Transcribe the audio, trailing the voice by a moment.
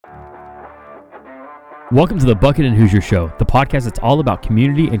Welcome to the Bucket and Hoosier Show, the podcast that's all about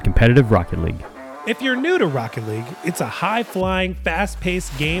community and competitive Rocket League. If you're new to Rocket League, it's a high-flying,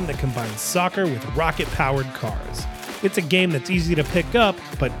 fast-paced game that combines soccer with rocket-powered cars. It's a game that's easy to pick up,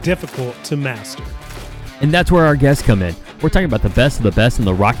 but difficult to master. And that's where our guests come in. We're talking about the best of the best in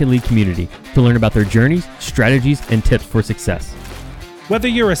the Rocket League community to learn about their journeys, strategies, and tips for success. Whether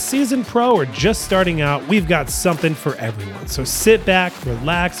you're a seasoned pro or just starting out, we've got something for everyone. So sit back,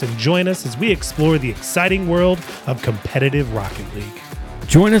 relax, and join us as we explore the exciting world of competitive Rocket League.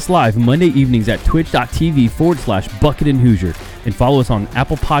 Join us live Monday evenings at twitch.tv/Bucket and Hoosier and follow us on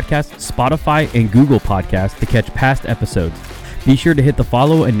Apple Podcasts, Spotify, and Google Podcasts to catch past episodes. Be sure to hit the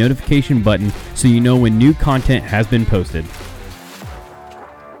follow and notification button so you know when new content has been posted.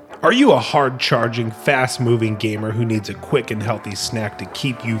 Are you a hard-charging, fast-moving gamer who needs a quick and healthy snack to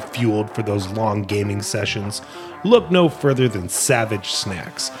keep you fueled for those long gaming sessions? Look no further than Savage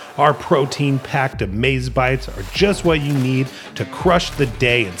Snacks. Our protein-packed Amaze Bites are just what you need to crush the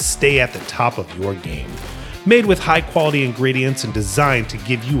day and stay at the top of your game. Made with high-quality ingredients and designed to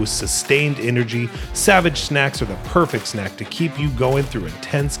give you a sustained energy, Savage Snacks are the perfect snack to keep you going through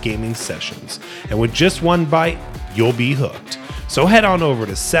intense gaming sessions. And with just one bite, you'll be hooked. So head on over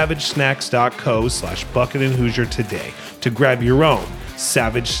to savagesnacks.co/Bucket and Hoosier today to grab your own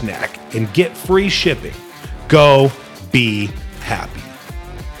Savage Snack and get free shipping. Go be happy.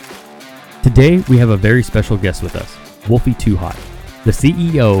 Today, we have a very special guest with us, Wolfy2Hot, the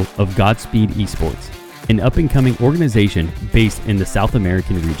CEO of Godspeed Esports, an up-and-coming organization based in the South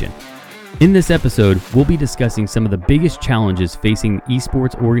American region. In this episode, we'll be discussing some of the biggest challenges facing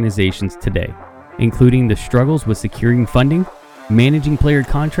esports organizations today, including the struggles with securing funding, managing player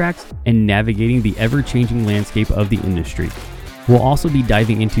contracts, and navigating the ever-changing landscape of the industry. We'll also be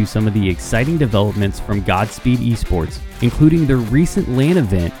diving into some of the exciting developments from Godspeed Esports, including their recent LAN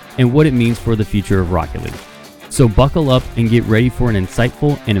event and what it means for the future of Rocket League. So buckle up and get ready for an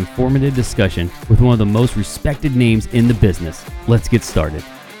insightful and informative discussion with one of the most respected names in the business. Let's get started.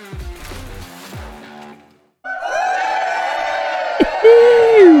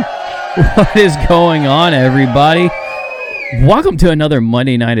 What is going on, everybody? Welcome to another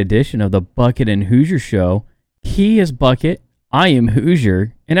Monday night edition of the Bucket and Hoosier Show. He is Bucket, I am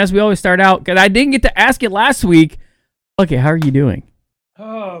Hoosier, and as we always start out, because I didn't get to ask it last week, Bucket, how are you doing?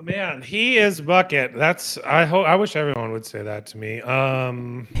 Oh man, he is Bucket. I wish everyone would say that to me.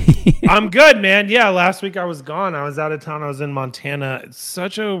 I'm good, man. Yeah, last week I was gone. I was out of town. I was in Montana. It's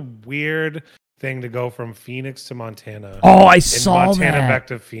such a weird thing to go from Phoenix to Montana. Oh, I saw Montana that. back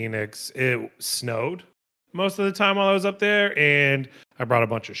to Phoenix. It snowed most of the time while I was up there, and I brought a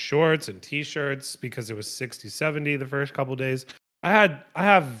bunch of shorts and t-shirts because it was 60, 70 the first couple days. I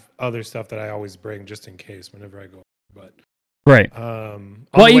have other stuff that I always bring just in case whenever I go, but right.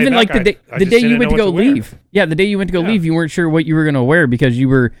 Well, even back, like the day you went to go leave. Yeah, the day you went to go leave, you weren't sure what you were going to wear because it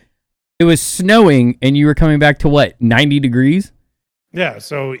was snowing and you were coming back to what, 90 degrees? Yeah,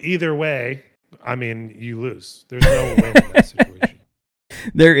 so either way, I mean, you lose. There's no win in that situation.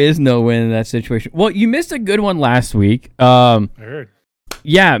 There is no win in that situation. Well, you missed a good one last week. I heard.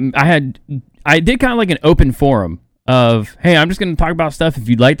 Yeah, I did kind of like an open forum of, hey, I'm just going to talk about stuff if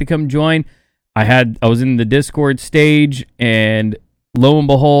you'd like to come join. I was in the Discord stage, and lo and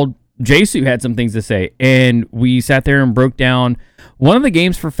behold, Jesu had some things to say, and we sat there and broke down one of the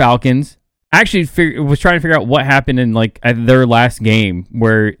games for Falcons. Actually, was trying to figure out what happened in like their last game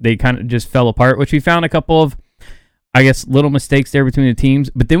where they kind of just fell apart, which we found a couple of, I guess, little mistakes there between the teams.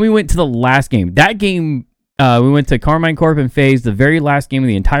 But then we went to the last game. That game, we went to Carmine Corp and FaZe, the very last game of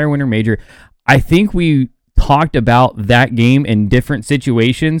the entire Winter Major. I think we talked about that game in different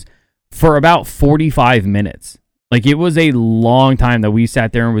situations for about 45 minutes. Like, it was a long time that we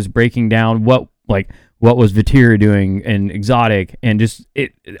sat there and was breaking down what was Vatira doing and Exotic and just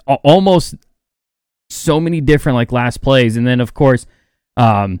it almost so many different like last plays. And then of course,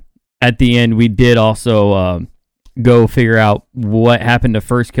 at the end we did also go figure out what happened to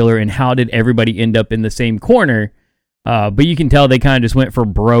First Killer and how did everybody end up in the same corner. But you can tell they kind of just went for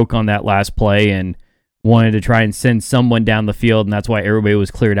broke on that last play and wanted to try and send someone down the field, and that's why everybody was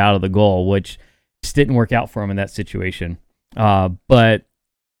cleared out of the goal, which just didn't work out for them in that situation. But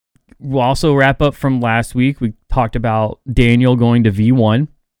we'll also wrap up from last week. We talked about Daniel going to V1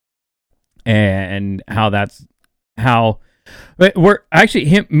 and how we're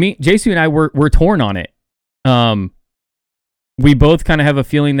actually Jason and I were torn on it. We both kind of have a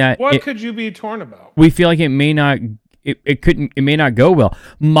feeling that could you be torn about? We feel like it may not go well.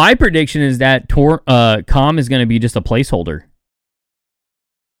 My prediction is that Com is going to be just a placeholder.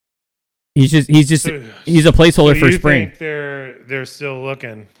 He's a placeholder for spring. Think they're still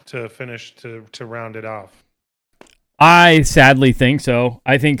looking to finish to round it off? I sadly think so.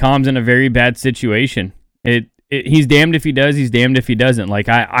 I think Com's in a very bad situation. He's damned if he does. He's damned if he doesn't. Like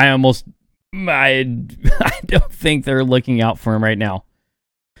I don't think they're looking out for him right now.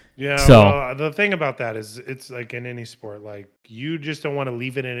 Yeah. So the thing about that is, it's like in any sport, like you just don't want to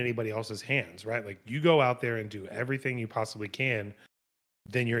leave it in anybody else's hands, right? Like you go out there and do everything you possibly can,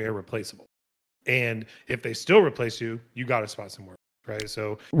 then you're irreplaceable. And if they still replace you, you got to spot somewhere, right?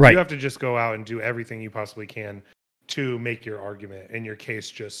 So you have to just go out and do everything you possibly can to make your argument and your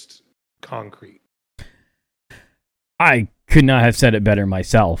case just concrete. I could not have said it better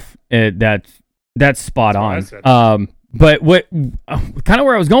myself. That's spot on. But what kind of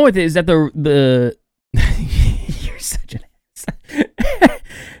where I was going with it is that the you're such an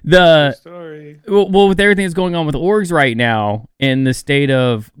ass. Story. Well, with everything that's going on with orgs right now in the state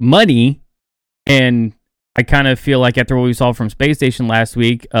of money, and I kind of feel like after what we saw from Space Station last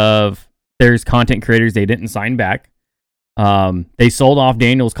week, of there's content creators they didn't sign back. They sold off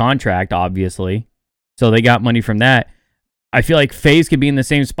Daniel's contract, obviously, so they got money from that. I feel like FaZe could be in the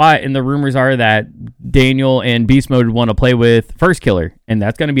same spot, and the rumors are that Daniel and Beast Mode want to play with First Killer, and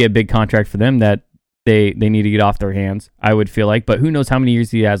that's going to be a big contract for them that they need to get off their hands, I would feel like. But who knows how many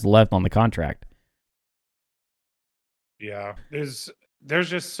years he has left on the contract. Yeah, there's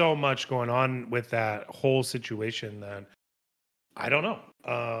just so much going on with that whole situation that I don't know.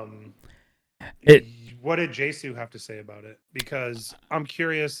 What did Jsu have to say about it? Because I'm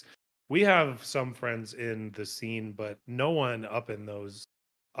curious. We have some friends in the scene, but no one up in those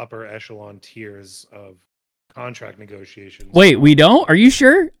upper echelon tiers of contract negotiations. Wait, we don't? Are you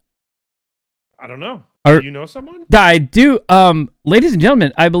sure? I don't know. Do you know someone? I do. Ladies and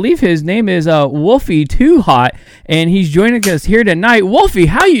gentlemen, I believe his name is Wolfy2Hot, and he's joining us here tonight. Wolfie,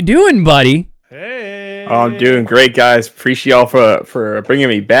 how you doing, buddy? Hey. Oh, I'm doing great, guys. Appreciate y'all for bringing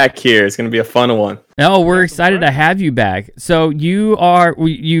me back here. It's going to be a fun one. Oh, we're excited to have you back. So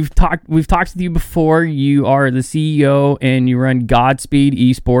we've talked with you before. You are the CEO and you run Godspeed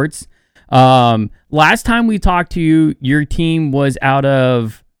Esports. Last time we talked to you, your team was out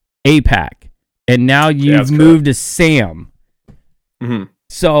of APAC, and now you've moved to SAM. Mm-hmm.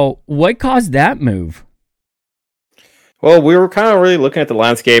 So what caused that move? Well, we were kind of really looking at the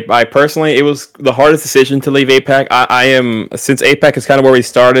landscape. It was the hardest decision to leave APAC. Since APAC is kind of where we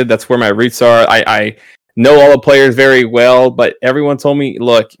started, that's where my roots are. I know all the players very well, but everyone told me,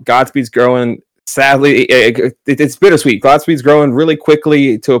 look, Godspeed's growing. Sadly, it's bittersweet. Godspeed's growing really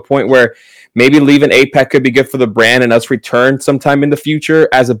quickly to a point where maybe leaving APAC could be good for the brand and us return sometime in the future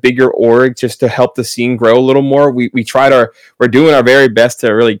as a bigger org just to help the scene grow a little more. We're doing our very best to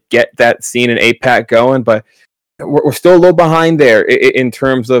really get that scene in APAC going, but we're still a little behind there in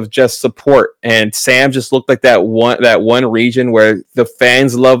terms of just support. And Sam just looked like that one region where the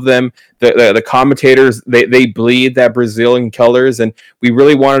fans love them. The commentators, they bleed that Brazilian colors. And we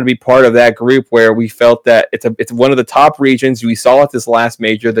really wanted to be part of that group where we felt that it's one of the top regions. We saw at this last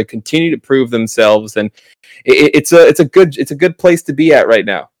major, they continue to prove themselves. And it's a good place to be at right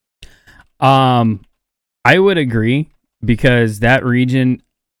now. I would agree, because that region,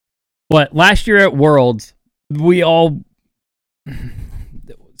 last year at Worlds, so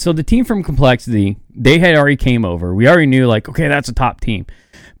the team from Complexity, they had already came over. We already knew, like, okay, that's a top team.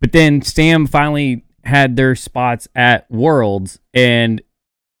 But then Sam finally had their spots at Worlds, and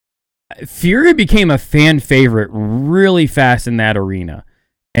Fury became a fan favorite really fast in that arena.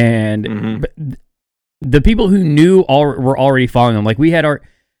 And the people who knew were already following them. Like, we had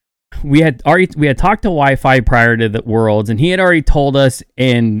talked to Wi-Fi prior to the Worlds, and he had already told us,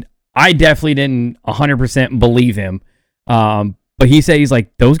 and I definitely didn't 100% believe him. But he said, he's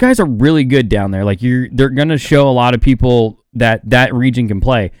like, those guys are really good down there. Like, they're going to show a lot of people that region can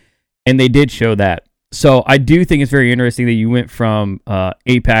play. And they did show that. So I do think it's very interesting that you went from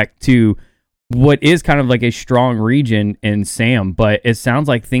APAC to what is kind of like a strong region in SAM. But it sounds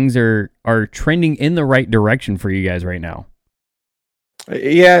like things are trending in the right direction for you guys right now.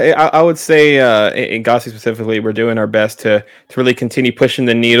 Yeah, I would say in Gossip specifically, we're doing our best to really continue pushing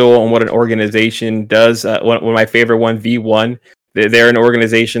the needle on what an organization does. One of my favorite one, V1, they're an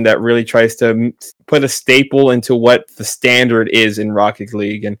organization that really tries to put a staple into what the standard is in Rocket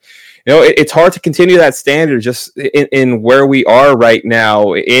League. And, it's hard to continue that standard just in where we are right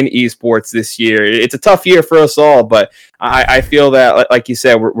now in esports this year. It's a tough year for us all, but I feel that, like you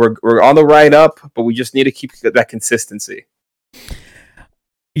said, we're on the right up, but we just need to keep that consistency.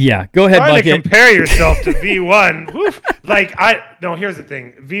 Yeah, go ahead, Trying to Bucket. compare yourself to V1. Woof. Here's the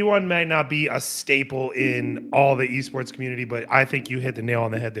thing. V1 might not be a staple in all the esports community, but I think you hit the nail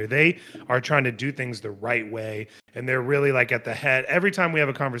on the head there. They are trying to do things the right way, and they're really like at the head. Every time we have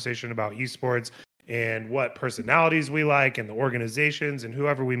a conversation about esports and what personalities we like and the organizations and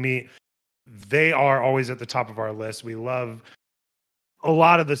whoever we meet, they are always at the top of our list. We love a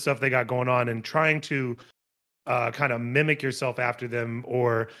lot of the stuff they got going on, and trying to kind of mimic yourself after them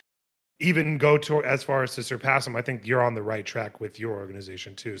or even go to as far as to surpass them. I think you're on the right track with your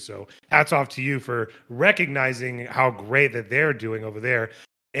organization too. So hats off to you for recognizing how great that they're doing over there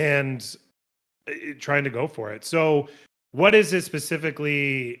and trying to go for it. So what is it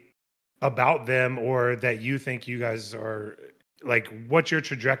specifically about them, or that you think you guys are like, what's your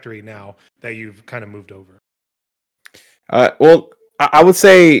trajectory now that you've kind of moved over? Well, I would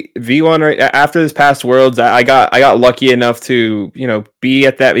say V1 right after this past Worlds, I got lucky enough to be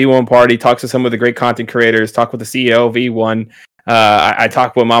at that V1 party, talk to some of the great content creators, talk with the CEO of V1. I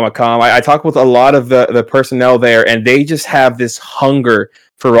talked with Mama Com. I talked with a lot of the personnel there, and they just have this hunger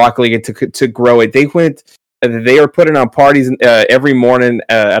for Rocket League to grow it. They are putting on parties every morning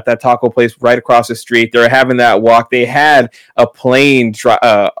at that taco place right across the street. They're having that walk. They had a plane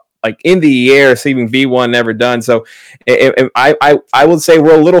like in the air, saving V1 never done. So I would say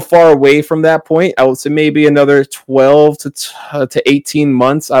we're a little far away from that point. I would say maybe another 12 to 18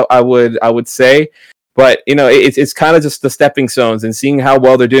 months. I would say, but it's kind of just the stepping stones and seeing how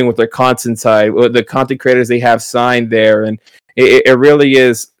well they're doing with their content side, with the content creators they have signed there, and it really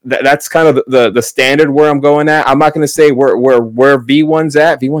is. That's kind of the standard where I'm going at. I'm not going to say where V1's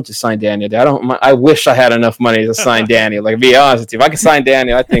at. V1 just signed Daniel. I wish I had enough money to sign Daniel. Like, be honest with you, if I could sign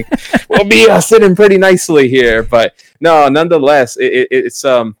Daniel, I think we'll be sitting pretty nicely here. But no, nonetheless, it's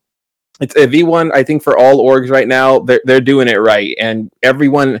a V1. I think for all orgs right now, they're doing it right, and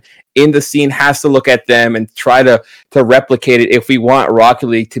everyone in the scene has to look at them and try to replicate it if we want Rocket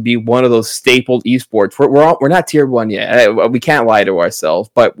League to be one of those stapled esports. We're not tier 1 yet. We can't lie to ourselves,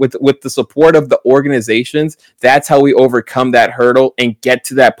 but with the support of the organizations, that's how we overcome that hurdle and get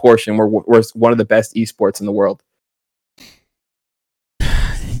to that portion where we're one of the best esports in the world.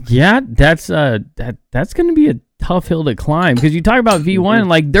 Yeah, that's going to be a tough hill to climb, because you talk about V1 and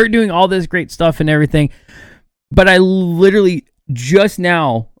like they're doing all this great stuff and everything, but I literally just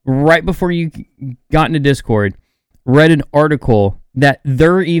now, right before you got into Discord, read an article that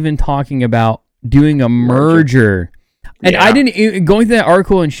they're even talking about doing a merger. And I didn't, going through that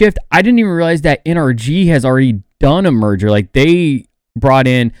article and Shift, I didn't even realize that NRG has already done a merger. Like NRG brought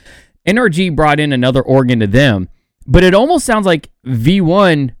in another org into them, but it almost sounds like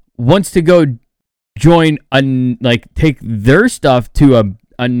V1 wants to go join, take their stuff to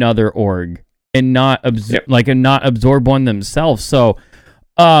another org and not absorb one themselves. So,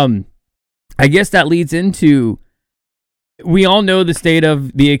 I guess that leads into, we all know the state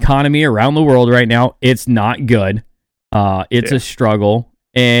of the economy around the world right now. It's not good. It's a struggle,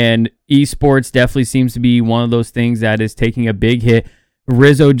 and esports definitely seems to be one of those things that is taking a big hit.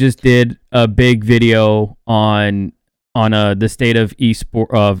 Rizzo just did a big video on the state of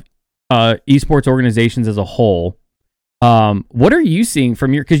esports organizations as a whole. What are you seeing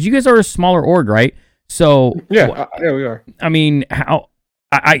from your, because you guys are a smaller org, right? So yeah, we are. I mean, how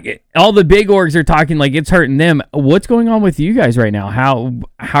all the big orgs are talking like it's hurting them. What's going on with you guys right now?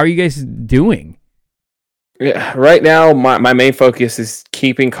 How are you guys doing? Yeah, right now my main focus is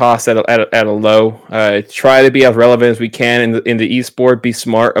keeping costs at a low. Try to be as relevant as we can in the esport. Be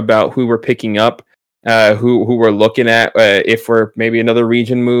smart about who we're picking up, who we're looking at. If we're maybe another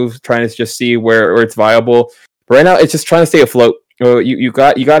region move, trying to just see where it's viable. But right now, it's just trying to stay afloat. You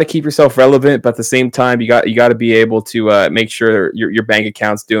got to keep yourself relevant, but at the same time, you got to be able to make sure your bank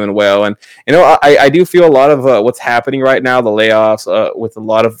account's doing well. And I do feel a lot of what's happening right now, the layoffs, with a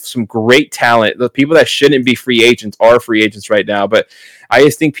lot of some great talent. The people that shouldn't be free agents are free agents right now. But I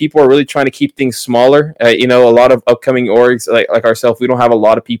just think people are really trying to keep things smaller. A lot of upcoming orgs like ourselves, we don't have a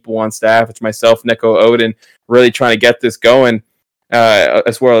lot of people on staff. It's myself, Neko, Odin, really trying to get this going.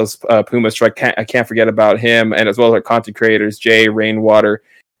 As well as Puma Strike, I can't forget about him, and as well as our content creators, Jay, Rainwater,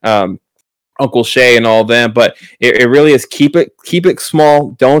 Uncle Shay, and all them. But it really is keep it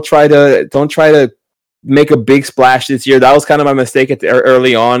small. Don't try to make a big splash this year. That was kind of my mistake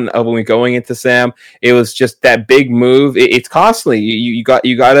early on when we going into Sam. It was just that big move. It's costly. You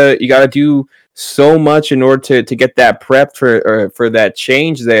gotta do so much in order to get that prep for that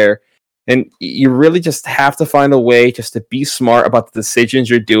change there. And you really just have to find a way just to be smart about the decisions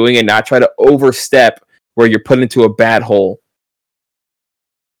you're doing and not try to overstep where you're put into a bad hole.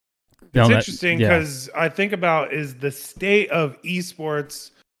 It's interesting because I think about is the state of esports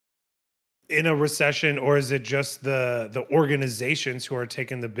in a recession, or is it just the organizations who are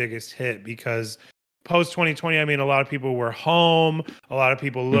taking the biggest hit? Because post 2020, I mean, a lot of people were home. A lot of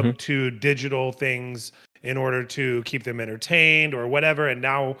people looked to digital things in order to keep them entertained or whatever. And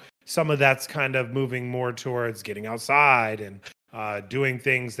now some of that's kind of moving more towards getting outside and doing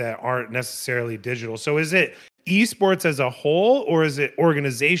things that aren't necessarily digital. So is it esports as a whole, or is it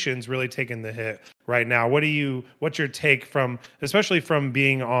organizations really taking the hit right now? What's your take from, especially from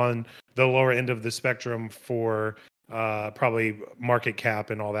being on the lower end of the spectrum for probably market cap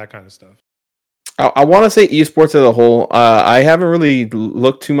and all that kind of stuff? I want to say esports as a whole. I haven't really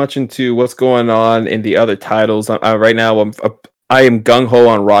looked too much into what's going on in the other titles. Right now, I am gung ho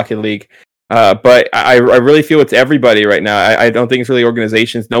on Rocket League, but I really feel it's everybody right now. I don't think it's really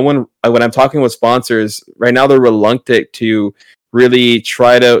organizations. No one. When I'm talking with sponsors right now, they're reluctant to really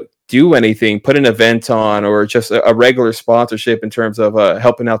try to do anything, put an event on, or just a regular sponsorship in terms of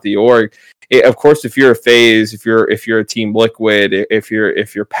helping out the org. Of course, if you're a FaZe, if you're a Team Liquid, if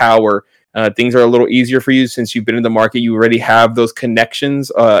you're Power. Things are a little easier for you since you've been in the market. You already have those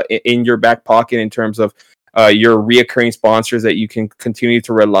connections in your back pocket in terms of your reoccurring sponsors that you can continue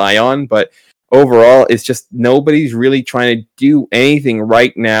to rely on. But overall, it's just nobody's really trying to do anything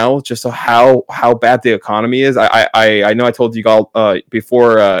right now. Just so how bad the economy is. I know I told you all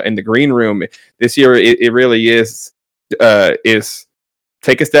before in the green room this year. It really is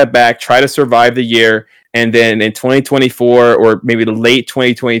take a step back, try to survive the year. And then in 2024 or maybe the late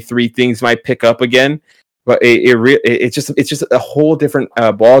 2023, things might pick up again. But it's just a whole different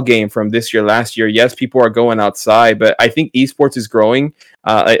ball game from this year, last year. Yes, people are going outside, but I think esports is growing.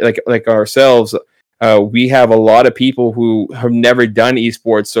 Like ourselves, we have a lot of people who have never done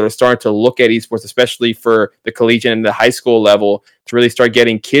esports, so they're starting to look at esports, especially for the collegiate and the high school level, to really start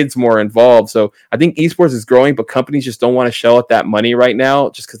getting kids more involved. So I think esports is growing, but companies just don't want to shell out that money right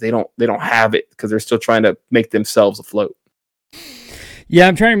now, just because they don't have it, because they're still trying to make themselves afloat. Yeah,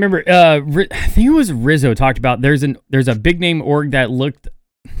 I'm trying to remember. I think it was Rizzo talked about. There's a big name org that looked.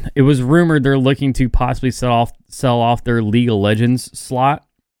 It was rumored they're looking to possibly sell off their League of Legends slot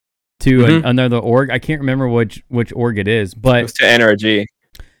to another org. I can't remember which org it is, but it was to NRG.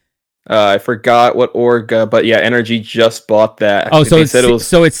 I forgot what org, but yeah, NRG just bought that. So it's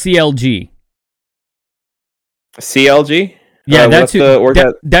CLG. CLG? Yeah, that's who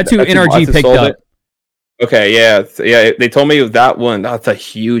NRG picked up. Okay, yeah. They told me that one. That's a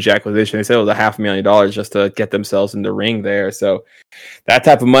huge acquisition. They said it was $500,000 just to get themselves in the ring there. So that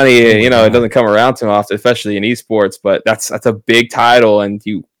type of money, it doesn't come around too often, especially in esports. But that's a big title, and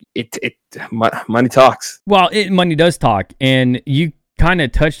money talks. Well, money does talk, and you kind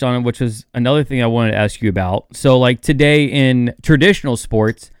of touched on it, which was another thing I wanted to ask you about. So, like today in traditional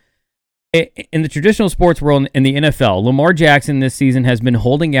sports. In the traditional sports world, in the NFL, Lamar Jackson this season has been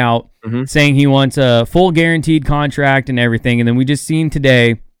holding out, saying he wants a full guaranteed contract and everything. And then we just seen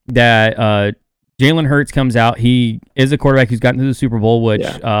today that Jalen Hurts comes out. He is a quarterback who's gotten to the Super Bowl, which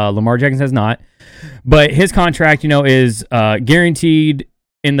Lamar Jackson has not. But his contract, is guaranteed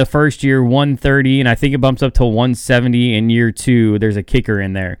in the first year, $130, and I think it bumps up to $170 in year two. There's a kicker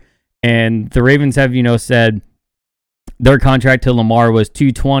in there. And the Ravens have, said their contract to Lamar was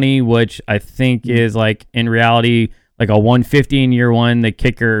 $220, which I think is like in reality like a $150 in year one. The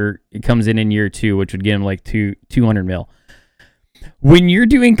kicker comes in year two, which would get him like $200 million. When you're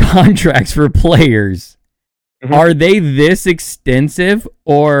doing contracts for players, are they this extensive,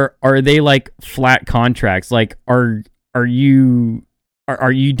 or are they like flat contracts? Like are you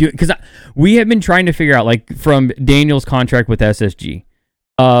doing? Because we have been trying to figure out, like from Daniel's contract with SSG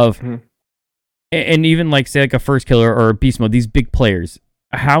of. And even like say like a First Killer or a Beast Mode, these big players,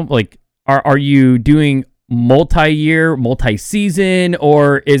 how like are you doing multi-year, multi-season,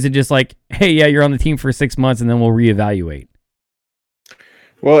 or is it just like, hey, yeah, you're on the team for 6 months and then we'll reevaluate?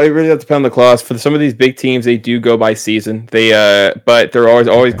 Well, it really does depend on the clause. For some of these big teams, they do go by season. But there are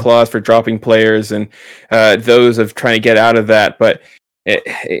always clause for dropping players and those of trying to get out of that. But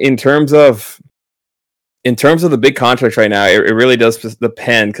in terms of the big contracts right now, it really does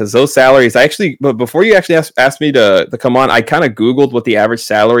depend, because those salaries, but before you actually asked me to come on, I kind of Googled what the average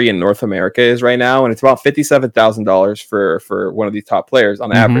salary in North America is right now, and it's about $57,000 for one of these top players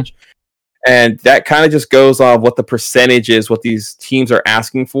on average. And that kind of just goes on what the percentage is, what these teams are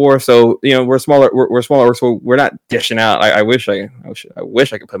asking for. So, we're smaller, so we're not dishing out. I wish I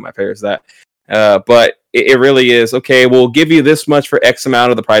could put my players that. But it really is, okay, we'll give you this much for X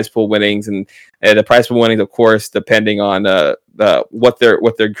amount of the prize pool winnings, and the prize pool winnings, of course, depending on what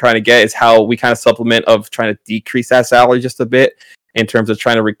they're trying to get, is how we kind of supplement of trying to decrease that salary just a bit. in terms of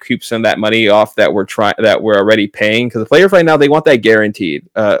trying to recoup some of that money off that we're already paying, because the players right now, they want that guaranteed.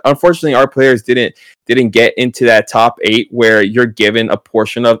 Unfortunately, our players didn't get into that top 8 where you're given a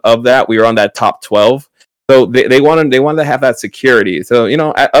portion of that. We were on that top 12, so they wanted to have that security. So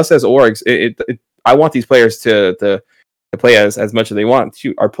us as orgs, I want these players to play as much as they want.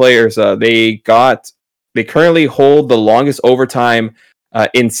 Our players, they currently hold the longest overtime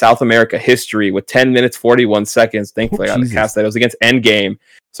in South America history with 10 minutes 41 seconds. Thankfully, I got to cast that. It was against Endgame.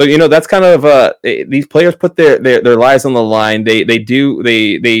 So that's kind of these players put their lives on the line. They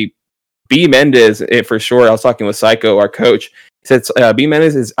B Mendes, for sure. I was talking with Psycho, our coach. He said B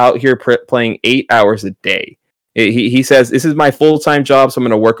Mendes is out here playing 8 hours a day. He says, this is my full-time job, so I'm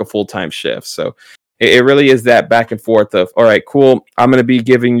going to work a full-time shift. So it really is that back and forth of, all right, cool, I'm going to be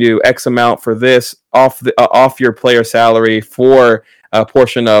giving you X amount for this off your player salary for a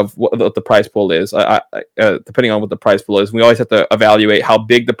portion of what the prize pool is, depending on what the prize pool is. We always have to evaluate how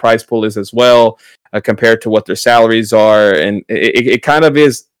big the prize pool is as well, compared to what their salaries are. And it kind of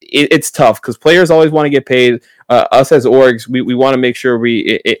is, it's tough because players always want to get paid. Us as orgs, we want to make sure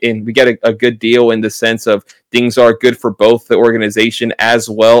we get a good deal in the sense of things are good for both the organization as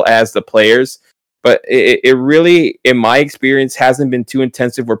well as the players. But it really, in my experience, hasn't been too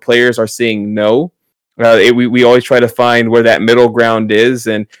intensive where players are saying no. We always try to find where that middle ground is,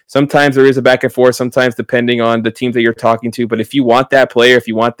 and sometimes there is a back and forth, sometimes depending on the teams that you're talking to. But if you want that player, if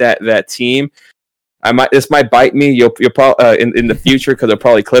you want that team, this might bite me. You'll probably in the future, because they'll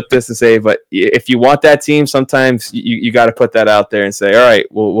probably clip this and say, but if you want that team, sometimes you got to put that out there and say, all right,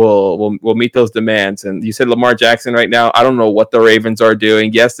 we'll meet those demands. And you said Lamar Jackson right now. I don't know what the Ravens are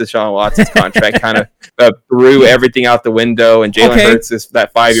doing. Yes, Deshaun Watson's contract kind of threw everything out the window, and Jalen Hurts is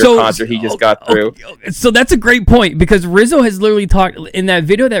that 5-year contract he just got through. Okay. So that's a great point, because Rizzo has literally talked in that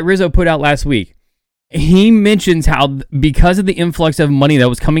video that Rizzo put out last week. He mentions how because of the influx of money that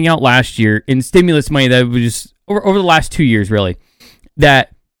was coming out last year in stimulus money that was just over the last 2 years, really,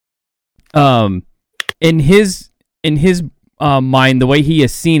 that in his mind, the way he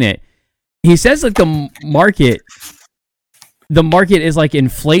has seen it, he says like the market is like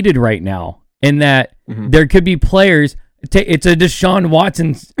inflated right now, and that there could be players. It's a Deshaun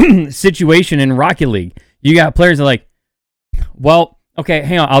Watson situation in Rocket League. You got players that are like, well, okay,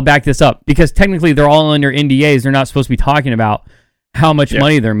 hang on, I'll back this up, because technically they're all under NDAs. They're not supposed to be talking about how much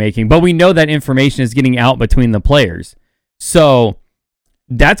money they're making, but we know that information is getting out between the players. So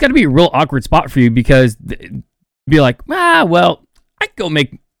that's got to be a real awkward spot for you, because be like, well, I could go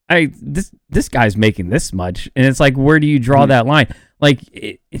make this guy's making this much, and it's like, where do you draw that line? Like,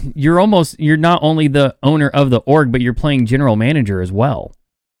 you're not only the owner of the org, but you're playing general manager as well.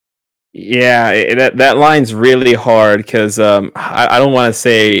 Yeah, that line's really hard, because I don't want to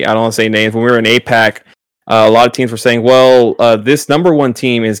say names. When we were in APAC, a lot of teams were saying, well, this number one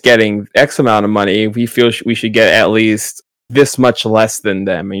team is getting X amount of money. We feel we should get at least this much less than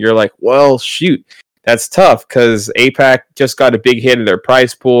them. And you're like, well, shoot, that's tough, because APAC just got a big hit in their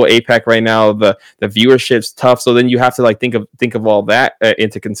prize pool. APAC right now, the viewership's tough. So then you have to like think of all that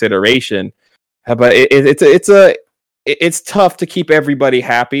into consideration. But it's tough to keep everybody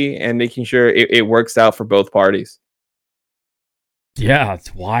happy and making sure it works out for both parties. Yeah,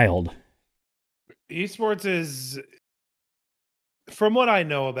 it's wild. Esports is, from what I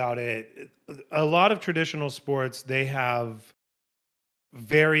know about it, a lot of traditional sports, they have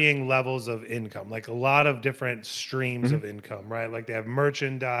varying levels of income, like a lot of different streams of income, right? Like they have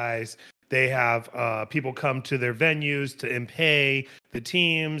merchandise, they have people come to their venues to pay the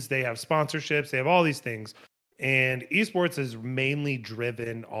teams, they have sponsorships, they have all these things. And esports is mainly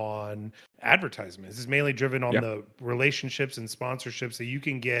driven on advertisements. It's mainly driven on the relationships and sponsorships that you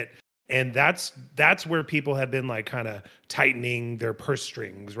can get. And that's where people have been like kind of tightening their purse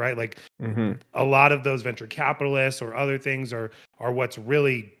strings, right? Like a lot of those venture capitalists or other things are what's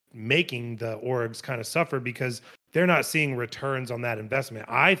really making the orgs kind of suffer, because they're not seeing returns on that investment.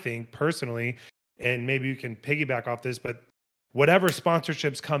 I think personally, and maybe you can piggyback off this, but whatever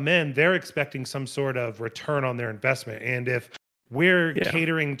sponsorships come in, they're expecting some sort of return on their investment. And if we're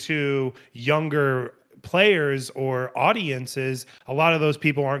catering to younger players or audiences, a lot of those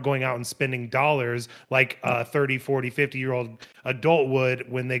people aren't going out and spending dollars like a 30, 40, 50-year-old adult would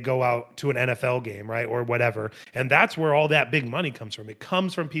when they go out to an NFL game, right? Or whatever. And that's where all that big money comes from. It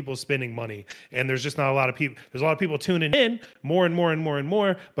comes from people spending money. And there's just not a lot of people. There's a lot of people tuning in more and more and more and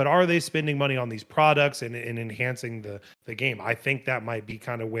more. But are they spending money on these products and enhancing the game? I think that might be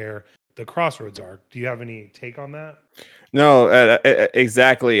kind of where the crossroads are. Do you have any take on that? No,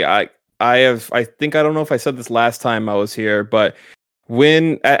 exactly. I don't know if I said this last time I was here, but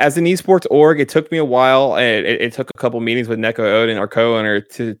when as an esports org, it took me a while. It took a couple meetings with Neko Odin, our co-owner,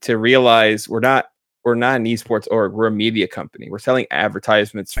 to realize we're not an esports org. We're a media company. We're selling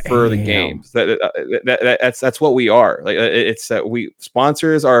advertisements for the games. That's what we are. Like it's we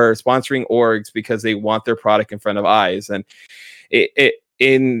sponsors are sponsoring orgs because they want their product in front of eyes. And it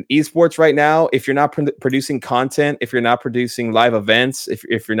in esports right now, if you're not producing content, if you're not producing live events,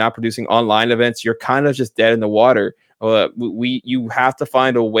 if you're not producing online events, you're kind of just dead in the water. You have to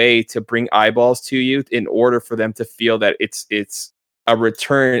find a way to bring eyeballs to you in order for them to feel that it's a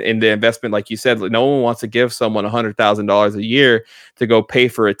return in the investment. Like you said, no one wants to give someone $100,000 a year to go pay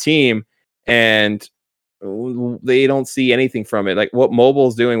for a team, and they don't see anything from it. Like what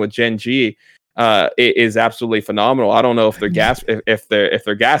mobile's doing with Gen G is absolutely phenomenal. I don't know if their gas if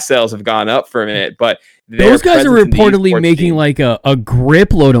their gas sales have gone up for a minute, but those guys are reportedly making like a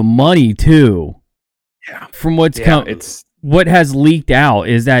grip load of money too. Yeah, from what has leaked out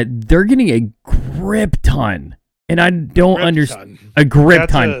is that they're getting a grip ton, and I don't understand a grip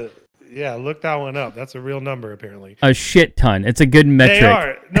ton. Look that one up. That's a real number, apparently. A shit ton. It's a good metric. They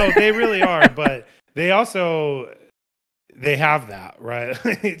are. No, they really are. But they have that,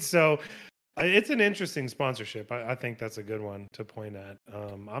 right? So it's an interesting sponsorship. I think that's a good one to point at.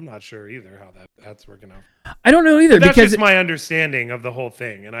 I'm not sure either how that's working out. I don't know either. But that's just my understanding of the whole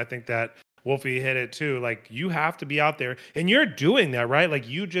thing, and I think that Wolfie hit it too. Like you have to be out there, and you're doing that, right? Like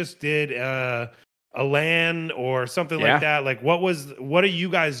you just did a LAN or something like that. Like what are you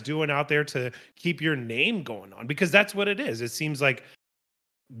guys doing out there to keep your name going on? Because that's what it is. It seems like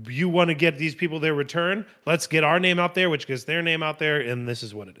you want to get these people their return. Let's get our name out there, which gets their name out there, and this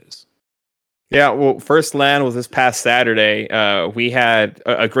is what it is. Yeah, well, first LAN was this past Saturday. We had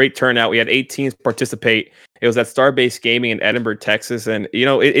a great turnout. We had 8 teams participate. It was at Starbase Gaming in Edinburgh, Texas, and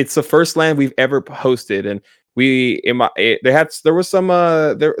it's the first LAN we've ever hosted. And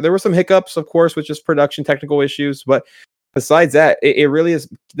there were some hiccups, of course, with just production technical issues, but besides that, it really is.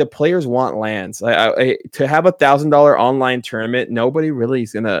 The players want LANs. To have $1,000 online tournament, nobody really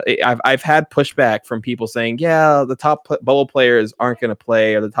is gonna. I've had pushback from people saying, "Yeah, the top bubble players aren't gonna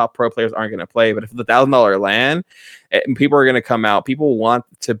play, or the top pro players aren't gonna play." But if it's $1,000 LAN, people are gonna come out. People want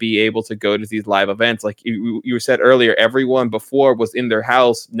to be able to go to these live events. Like you said earlier, everyone before was in their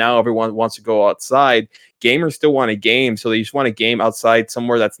house. Now everyone wants to go outside. Gamers still want a game, so they just want a game outside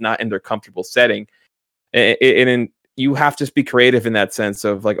somewhere that's not in their comfortable setting. And you have to be creative in that sense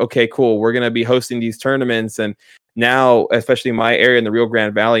of like, okay, cool, we're going to be hosting these tournaments. And now, especially in my area in the Rio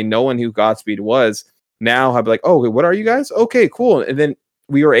Grande Valley, no one who Godspeed was. Now I'd be like, oh, what are you guys? Okay, cool. And then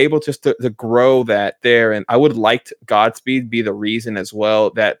we were able just to grow that there. And I would like Godspeed be the reason as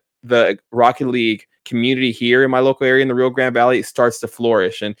well that the Rocket League community here in my local area in the Rio Grande Valley starts to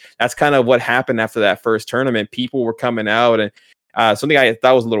flourish. And that's kind of what happened after that first tournament. People were coming out, and something I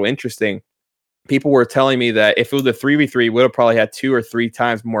thought was a little interesting. People were telling me that if it was a 3v3, we would have probably had 2 or 3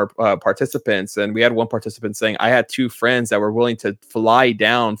 times more participants. And we had one participant saying, I had 2 friends that were willing to fly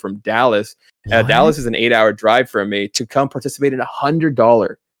down from Dallas. Dallas is an 8-hour drive from me to come participate in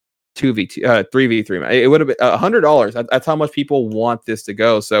 $100 3v3. It would have been $100. That's how much people want this to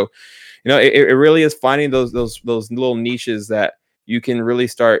go. So, it really is finding those little niches that you can really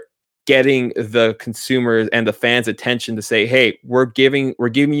start getting the consumers and the fans' attention to say, hey, we're giving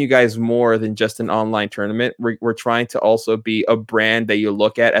you guys more than just an online tournament. We're trying to also be a brand that you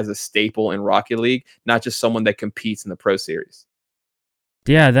look at as a staple in Rocket League, not just someone that competes in the Pro Series.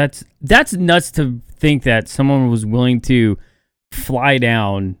 Yeah, that's nuts to think that someone was willing to fly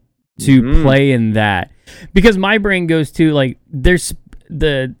down to play in that. Because my brain goes to like,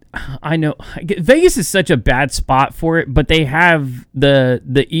 I know Vegas is such a bad spot for it, but they have the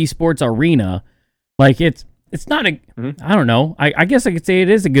esports arena. Like it's not a, I don't know. I guess I could say it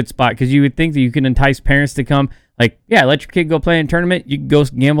is a good spot because you would think that you can entice parents to come. Like, yeah, let your kid go play in a tournament. You can go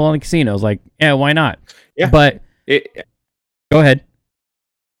gamble on the casinos. Like, yeah, why not? Yeah, but go ahead.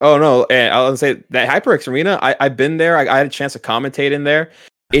 Oh no, and I was gonna say that HyperX Arena. I've been there. I had a chance to commentate in there.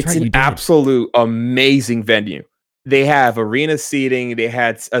 It's an absolute amazing venue. They have arena seating. They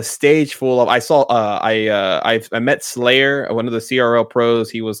had a stage full of. I met Slayer, one of the CRL pros.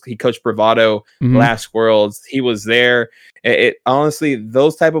 He coached Bravado last Worlds. He was there. It honestly,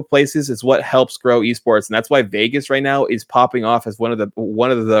 those type of places is what helps grow esports, and that's why Vegas right now is popping off as one of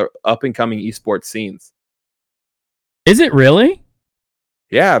the up and coming esports scenes. Is it really?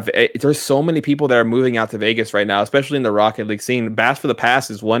 Yeah, there's so many people that are moving out to Vegas right now, especially in the Rocket League scene. Bass for the Pass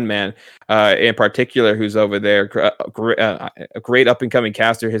is one man in particular who's over there. A great up and coming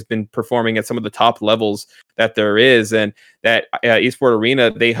caster, has been performing at some of the top levels that there is, and that Esport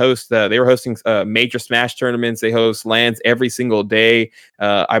Arena, they were hosting major Smash tournaments. They host LANs every single day.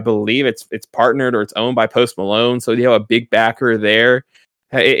 I believe it's partnered or it's owned by Post Malone, so you have a big backer there.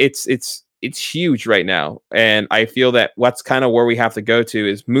 It's huge right now, and I feel that what's kind of where we have to go to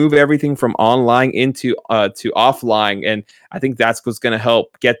is move everything from online into to offline, and I think that's what's going to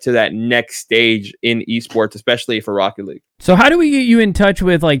help get to that next stage in esports, especially for Rocket League. So how do we get you in touch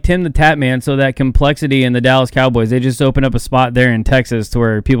with like Tim the Tap Man so that Complexity and the Dallas Cowboys, they just open up a spot there in Texas to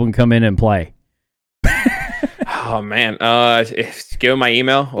where people can come in and play? Oh man, give them my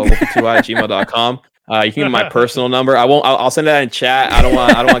email, wolfy2hot@gmail.com. You can give me my personal number. I'll send that in chat. I don't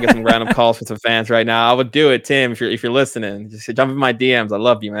want to get some random calls from some fans right now. I would do it, Tim, if you're listening. Just jump in my DMs. I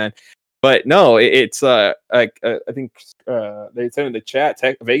love you, man. But no, it's I think they said in the chat,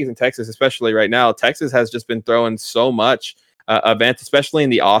 Vegas and Texas, especially right now, Texas has just been throwing so much events, especially in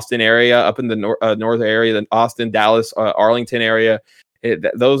the Austin area, up in the north area, the Austin, Dallas, Arlington area.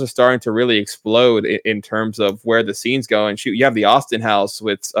 Those are starting to really explode in terms of where the scene's going. Shoot, you have the Austin House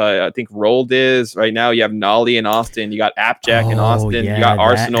with I think Rolled is right now. You have Nolly in Austin. You got Appjack in Austin. You got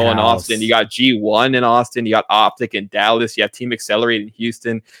Arsenal in Austin. You got G1 in Austin. You got Optic in Dallas. You have Team Accelerate in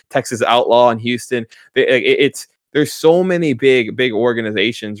Houston. Texas Outlaw in Houston. There's so many big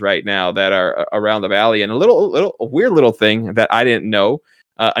organizations right now that are around the valley. And a weird little thing that I didn't know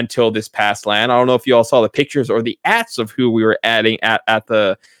until this past LAN. I don't know if you all saw the pictures or the ats of who we were adding at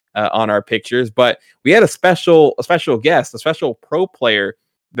the on our pictures, but we had a special guest, a special pro player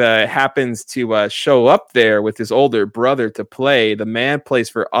that happens to show up there with his older brother to play. The man plays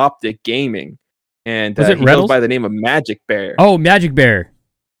for Optic Gaming, and he goes by the name of Magic Bear. Oh, Magic Bear.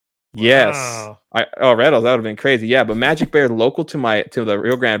 Yes. Wow. Reynolds, that would have been crazy. Yeah, but Magic Bear, local to the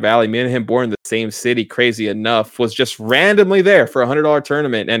Rio Grande Valley, me and him born in the same city, crazy enough, was just randomly there for a $100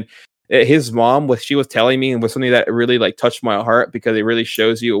 tournament. And his mom, she was telling me, and was something that really like touched my heart, because it really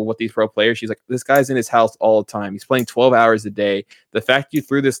shows you what these pro players. She's like, this guy's in his house all the time. He's playing 12 hours a day. The fact you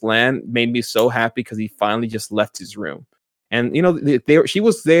threw this LAN made me so happy, because he finally just left his room. And you know, she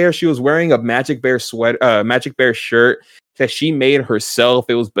was there. She was wearing a Magic Bear Magic Bear shirt that she made herself.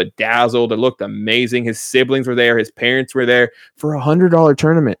 It was bedazzled. It looked amazing. His siblings were there. His parents were there for $100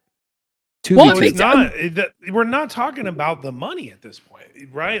 tournament. We're not talking about the money at this point,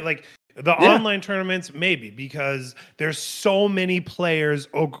 right? Like the online tournaments, maybe, because there's so many players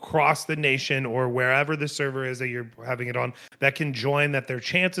across the nation or wherever the server is that you're having it on that can join, that their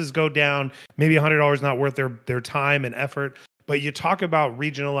chances go down. Maybe $100 not worth their time and effort. But you talk about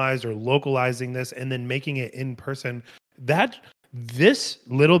regionalized or localizing this and then making it in person. This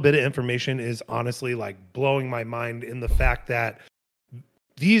little bit of information is honestly like blowing my mind, in the fact that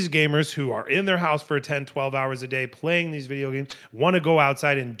these gamers who are in their house for 10, 12 hours a day playing these video games want to go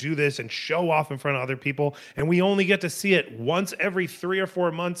outside and do this and show off in front of other people. And we only get to see it once every 3 or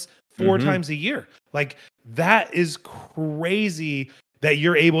 4 months, 4 times a year. Like, that is crazy that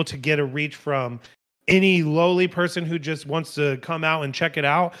you're able to get a reach from any lowly person who just wants to come out and check it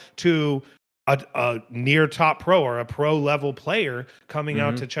out to a near top pro or a pro level player coming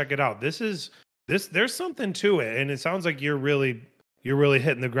out to check it out. There's something to it. And it sounds like you're really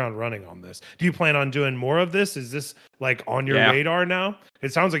hitting the ground running on this. Do you plan on doing more of this? Is this like on your radar now?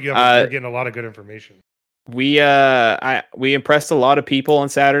 It sounds like you're getting a lot of good information. We impressed a lot of people on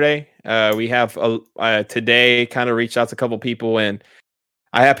Saturday. We have today kind of reached out to a couple people, and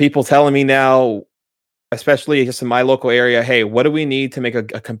I have people telling me now, especially just in my local area, hey, what do we need to make a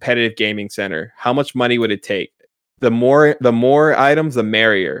competitive gaming center? How much money would it take? The more items, the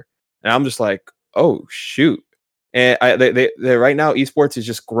merrier. And I'm just like, oh shoot. And they right now, esports is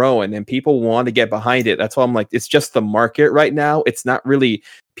just growing, and people want to get behind it. That's why I'm like, it's just the market right now. It's not really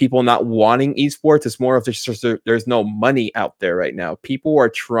people not wanting esports. It's more of just there's no money out there right now. People are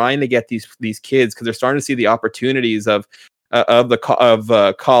trying to get these kids, because they're starting to see the opportunities of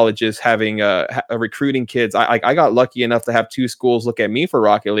colleges having recruiting kids. I got lucky enough to have 2 schools look at me for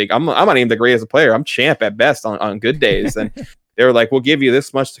Rocket League. I'm not even the greatest player. I'm champ at best on good days. And they were like, we'll give you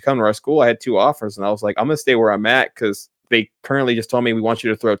this much to come to our school. I had 2 offers, and I was like, I'm going to stay where I'm at, because they currently just told me, we want you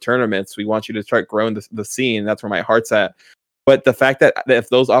to throw tournaments. We want you to start growing the scene. That's where my heart's at. But the fact that if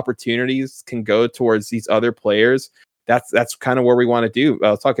those opportunities can go towards these other players, that's kind of where we want to do.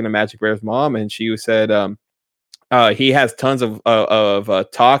 I was talking to Magic Bear's mom, and she said, he has tons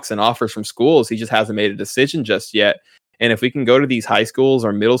of talks and offers from schools. He just hasn't made a decision just yet. And if we can go to these high schools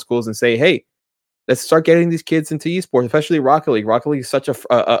or middle schools and say, hey, let's start getting these kids into esports, especially Rocket League. Rocket League is such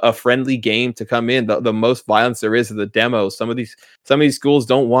a friendly game to come in. The most violence there is the demos. Some of these schools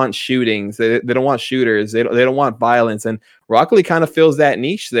don't want shootings. They don't want shooters. They don't want violence. And Rocket League kind of fills that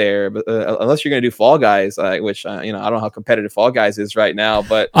niche there. But unless you're going to do Fall Guys, which I don't know how competitive Fall Guys is right now.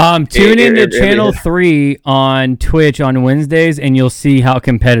 But tune into Channel 3 on Twitch on Wednesdays, and you'll see how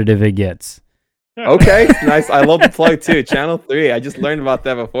competitive it gets. Okay, nice. I love the plug too. Channel 3. I just learned about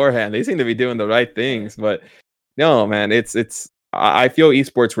that beforehand. They seem to be doing the right things, but no, man, it's. I feel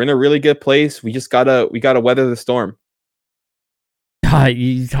esports. We're in a really good place. We gotta weather the storm. God,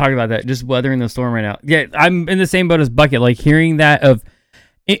 you talk about that, just weathering the storm right now. Yeah, I'm in the same boat as Bucket. Like hearing that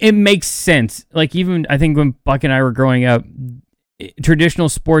it makes sense. Like even I think when Buck and I were growing up, traditional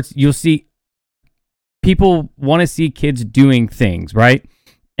sports, you'll see people want to see kids doing things, right?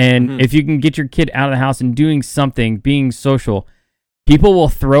 And if you can get your kid out of the house and doing something, being social, people will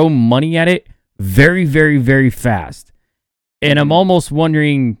throw money at it very, very, very fast. And I'm almost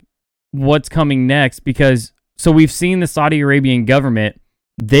wondering what's coming next because, so we've seen the Saudi Arabian government,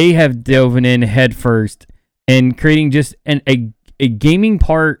 they have dove in head first and creating just a gaming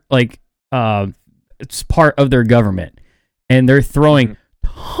part, it's part of their government. And they're throwing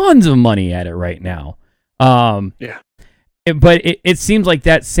tons of money at it right now. But it seems like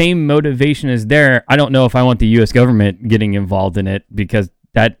that same motivation is there. I don't know if I want the U.S. government getting involved in it because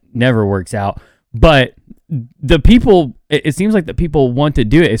that never works out. But the people, it seems like the people want to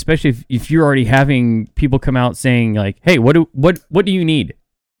do it, especially if you're already having people come out saying like, "Hey, what do you need?"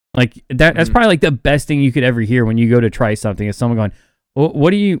 Like that's probably like the best thing you could ever hear when you go to try something. Is someone going, "What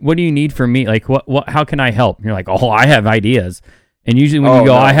do you need from me? Like what how can I help?" And you're like, "Oh, I have ideas." And usually when you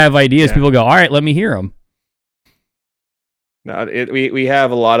go, "I have ideas," people go, "All right, let me hear them." No, we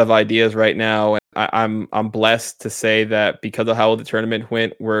have a lot of ideas right now, and I'm blessed to say that because of how the tournament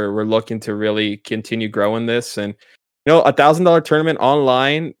went, we're looking to really continue growing this. And $1,000 tournament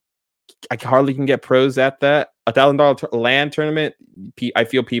online, I hardly can get pros at that. $1,000 LAN tournament, I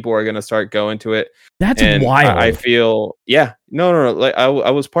feel people are going to start going to it. That's wild. I feel no. Like I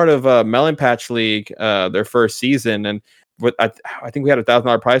was part of Melon Patch League, their first season, and. But I think we had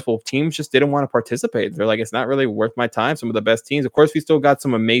 $1,000 prize pool. Teams just didn't want to participate. They're like, it's not really worth my time. Some of the best teams, of course, we still got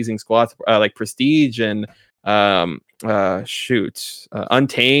some amazing squads like Prestige and Untamed.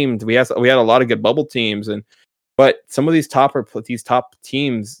 We had a lot of good bubble teams, but some of these top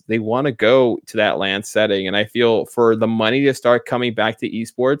teams, they want to go to that LAN setting. And I feel for the money to start coming back to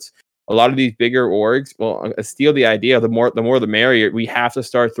esports, a lot of these bigger orgs will steal the idea. The more the merrier. We have to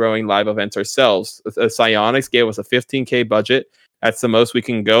start throwing live events ourselves. Psyonix gave us a $15K budget. That's the most we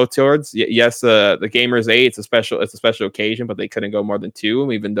can go towards. Yes, the Gamers 8, it's a special occasion, but they couldn't go more than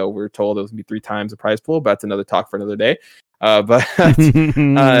 2, even though we were told it was going to be 3 times the prize pool. But that's another talk for another day. I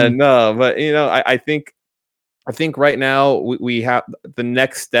think right now we have the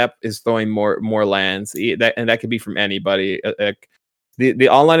next step is throwing more lands, and that could be from anybody. The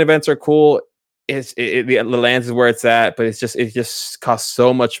online events are cool. The lands is where it's at, but it just costs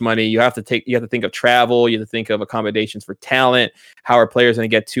so much money. You have to think of travel. You have to think of accommodations for talent. How are players going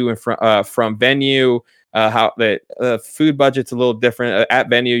to get to and from venue? How the food budget's a little different at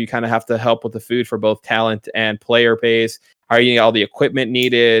venue. You kind of have to help with the food for both talent and player base. How are you getting all the equipment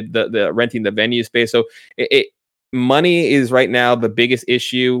needed? The renting the venue space. So money is right now the biggest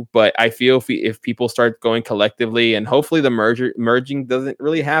issue, but I feel if people start going collectively, and hopefully the merging doesn't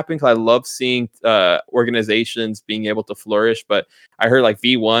really happen, because I love seeing organizations being able to flourish. But I heard like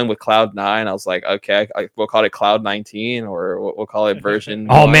V1 with Cloud9, I was like, okay, we'll call it Cloud 19, or we'll call it version.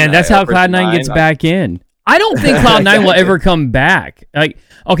 Oh man, that's how Cloud9 gets back in. I don't think Cloud9 will ever come back. Like,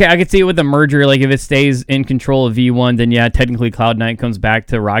 okay, I could see it with the merger. Like, if it stays in control of V1, then yeah, technically Cloud9 comes back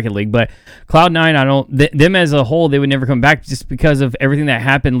to Rocket League. But Cloud9, them as a whole, they would never come back just because of everything that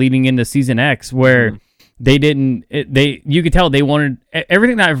happened leading into Season X, where they didn't. You could tell they wanted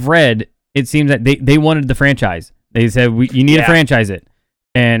everything that I've read. It seems that they wanted the franchise. They said you need to franchise it,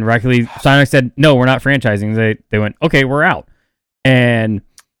 and Rocket League Psyonix said no, we're not franchising. They went, okay, we're out. And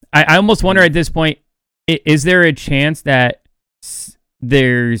I almost wonder at this point, is there a chance that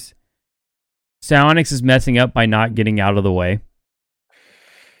there's Psyonix is messing up by not getting out of the way?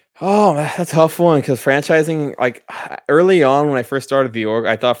 Oh, that's a tough one, because franchising, like early on when I first started the org,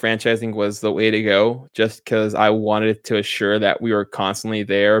 I thought franchising was the way to go, just because I wanted to assure that we were constantly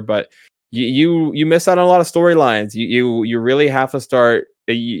there. But you miss out on a lot of storylines. You really have to start.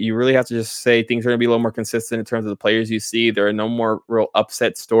 You really have to just say things are going to be a little more consistent in terms of the players you see. There are no more real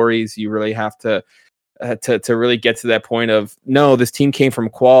upset stories. You really have to really get to that point of, no, this team came from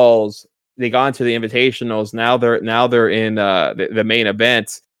quals. They got into the invitationals. Now they're in the main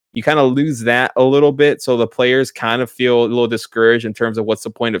events. you kind of lose that a little bit. So the players kind of feel a little discouraged in terms of what's the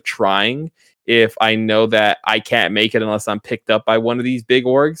point of trying if I know that I can't make it unless I'm picked up by one of these big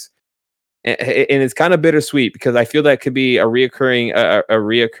orgs. And it's kind of bittersweet because I feel that could be a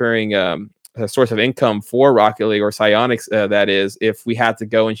reoccurring a source of income for Rocket League or Psyonix, that is, if we had to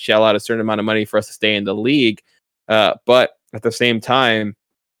go and shell out a certain amount of money for us to stay in the league. But at the same time,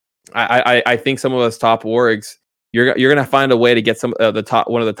 I think some of us top orgs, you're gonna find a way to get one of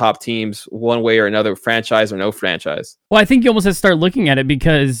the top teams one way or another, franchise or no franchise. Well, I think you almost have to start looking at it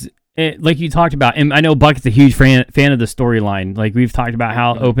because, like you talked about, and I know Bucket's a huge fan of the storyline. Like we've talked about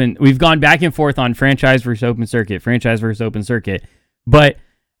how we've gone back and forth on franchise versus open circuit, but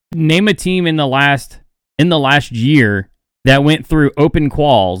name a team in the last year that went through open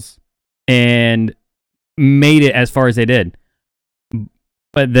quals and made it as far as they did.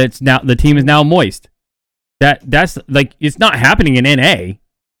 But the team is now moist. That's like, it's not happening in NA.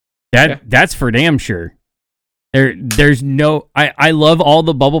 That's for damn sure. There's no. I love all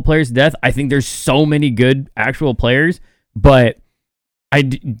the bubble players to death. I think there's so many good actual players, but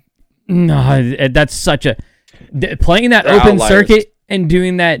that's such a playing that open circuit and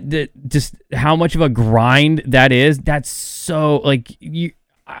doing that. Just how much of a grind that is. That's so like you.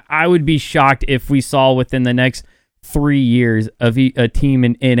 I would be shocked if we saw within the next 3 years of a team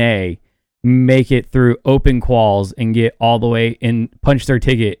in NA make it through open quals and get all the way and punch their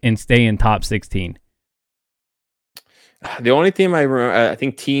ticket and stay in top 16. The only team I remember, I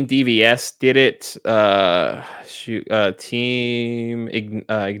think Team DVS did it. Team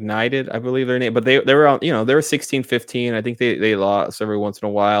Ignited, I believe their name, but they were on, they were 16-15. I think they lost every once in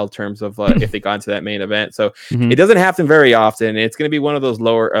a while in terms of if they got into that main event. So it doesn't happen very often. It's going to be one of those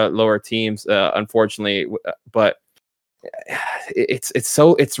lower teams, unfortunately. But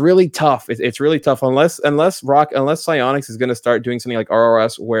it's really tough. It's really tough unless Psyonix is going to start doing something like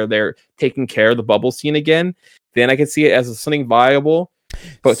RRS where they're taking care of the bubble scene again. Then I could see it as something viable,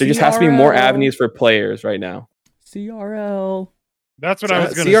 but there just has to be more avenues for players right now. CRL. That's what I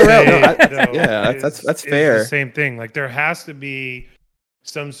was going to say. That's fair. The same thing. Like there has to be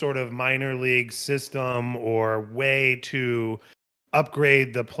some sort of minor league system or way to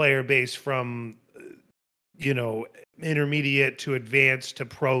upgrade the player base from, intermediate to advanced to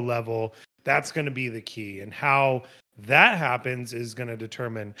pro level. That's going to be the key, and how that happens is going to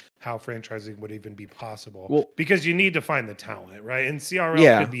determine how franchising would even be possible. Because you need to find the talent, right? And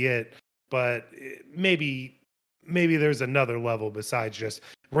CRL could be it, but maybe there's another level besides just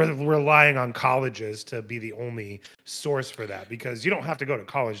relying on colleges to be the only source for that, because you don't have to go to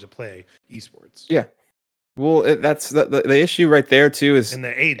college to play esports. Yeah. Well, that's the issue right there too, is in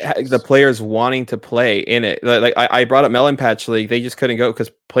the age, the players wanting to play in it. Like I brought up Melon Patch League, they just couldn't go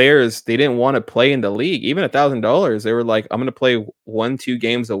because players, they didn't want to play in the league. Even $1,000, they were like, I'm going to play 1-2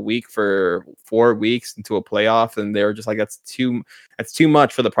 games a week for 4 weeks into a playoff, and they were just like, that's too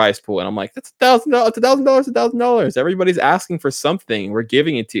much for the prize pool. And I'm like, that's $1,000, it's $1,000. Everybody's asking for something, we're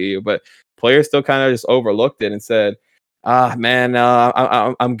giving it to you, but players still kind of just overlooked it and said, man,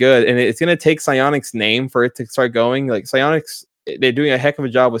 I'm good. And it's going to take Psyonix's name for it to start going. Like Psyonix, they're doing a heck of a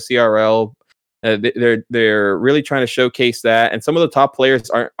job with CRL. They're really trying to showcase that. And some of the top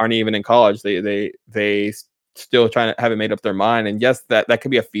players aren't even in college. They still trying to haven't made up their mind. And yes, that could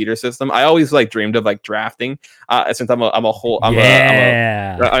be a feeder system. I always dreamed of drafting. Since I'm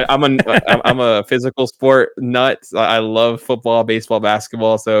a physical sport nut. I love football, baseball,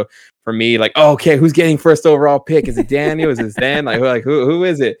 basketball. So for me, okay, who's getting first overall pick? Is it Daniel? Is it Zan? Who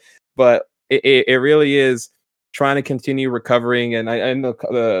is it? But it really is trying to continue recovering. And I know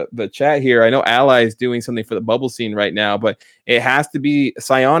the chat here, I know Ally is doing something for the bubble scene right now, but it has to be,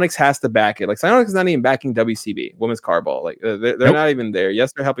 Psyonix has to back it. Psyonix is not even backing WCB, Women's Carball. They're not even there.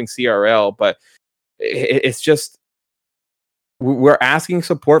 Yes, they're helping CRL, but it's just, we're asking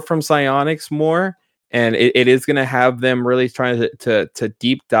support from Psyonix more. And it is going to have them really trying to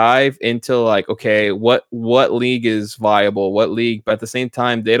deep dive into okay, what league is viable, what league, but at the same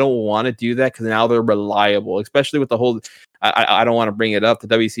time, they don't want to do that because now they're reliable, especially with the whole, I don't want to bring it up, the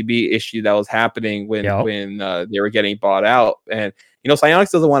WCB issue that was happening when they were getting bought out. And,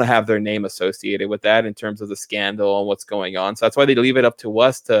 Psyonix doesn't want to have their name associated with that in terms of the scandal and what's going on. So that's why they leave it up to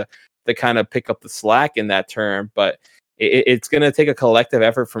us to kind of pick up the slack in that term. But it's going to take a collective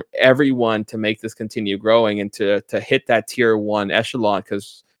effort from everyone to make this continue growing and to hit that tier 1 echelon,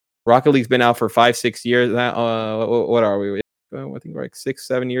 because Rocket League's been out for 5-6 years now. What are we? I think we're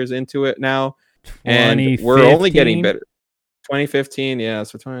 6-7 years into it now, and we're only getting better. 2015, yeah,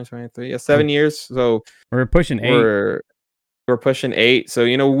 so 2023, yeah, 7 years. So we're pushing 8. We're pushing 8. So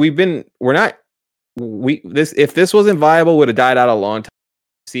if this wasn't viable, would have died out a long time.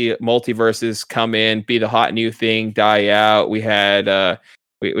 see multiverses come in, be the hot new thing, die out. We had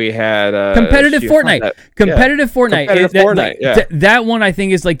competitive Fortnite. Competitive Fortnite. That one I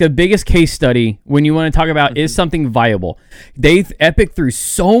think is like the biggest case study when you want to talk about is something viable. Epic threw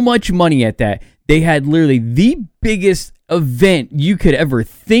so much money at that. They had literally the biggest event you could ever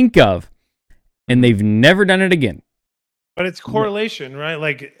think of, and they've never done it again. But it's correlation, right?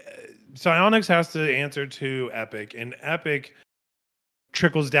 Like, Psyonix has to answer to Epic, and Epic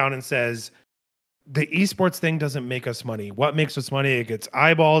trickles down and says, the esports thing doesn't make us money. What makes us money? It gets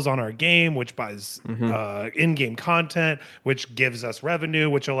eyeballs on our game, which buys in-game content, which gives us revenue,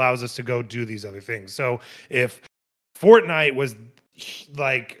 which allows us to go do these other things. So if Fortnite was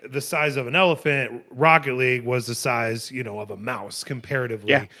like the size of an elephant, Rocket League was the size, of a mouse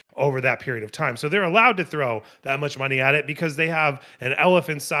comparatively over that period of time. So they're allowed to throw that much money at it because they have an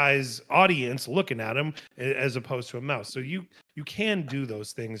elephant-size audience looking at them as opposed to a mouse. So you can do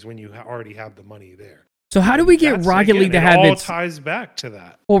those things when you already have the money there. So how do we get Rocket League to have it all ties back to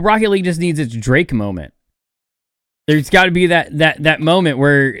that. Well, Rocket League just needs its Drake moment. There's got to be that moment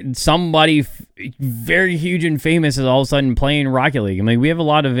where somebody very huge and famous is all of a sudden playing Rocket League. I mean, we have a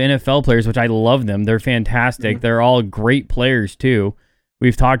lot of NFL players, which I love them. They're fantastic. They're all great players, too.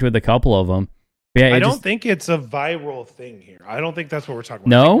 We've talked with a couple of them. Yeah, I don't think it's a viral thing here. I don't think that's what we're talking about.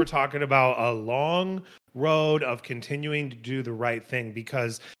 No? I think we're talking about a long road of continuing to do the right thing,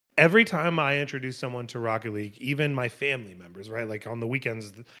 because every time I introduce someone to Rocket League, even my family members, right? Like on the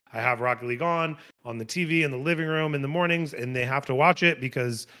weekends, I have Rocket League on the TV in the living room in the mornings, and they have to watch it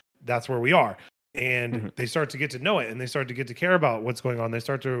because that's where we are. And they start to get to know it, and they start to get to care about what's going on. They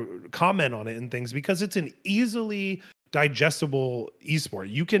start to comment on it and things because it's an easily digestible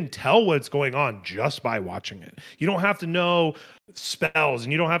esport. You can tell what's going on just by watching it. You don't have to know spells,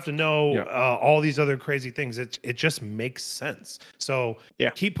 and you don't have to know all these other crazy things. It just makes sense. So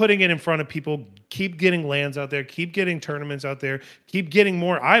keep putting it in front of people, keep getting LANs out there, keep getting tournaments out there, keep getting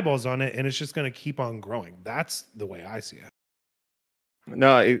more eyeballs on it, and it's just going to keep on growing. That's the way I see it.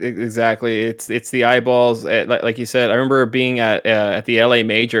 No, exactly. It's the eyeballs. Like you said, I remember being at the LA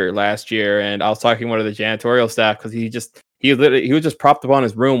Major last year, and I was talking to one of the janitorial staff because he was just propped up on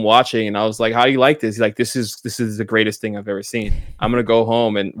his room watching, and I was like, "How do you like this?" He's like, "This is the greatest thing I've ever seen. I'm gonna go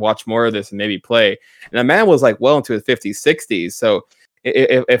home and watch more of this and maybe play." And the man was like well into his 50s, 60s. So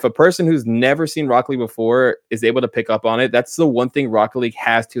if a person who's never seen Rocket League before is able to pick up on it, that's the one thing Rocket League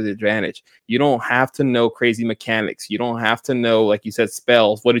has to the advantage. You don't have to know crazy mechanics. You don't have to know, like you said,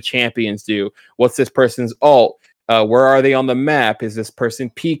 spells. What do champions do? What's this person's ult? Where are they on the map? Is this person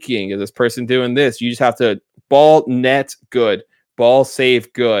peeking? Is this person doing this? You just have to ball net good, ball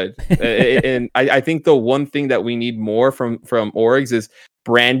save good. And I think the one thing that we need more from orgs is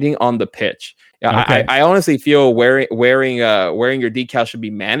branding on the pitch. Okay. I honestly feel wearing your decal should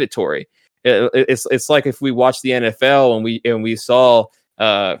be mandatory. It's like if we watched the NFL and we saw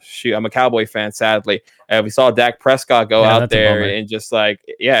I'm a Cowboy fan, sadly. We saw Dak Prescott go out there and just like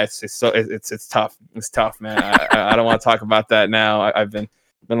it's tough. It's tough, man. I don't want to talk about that now. I've been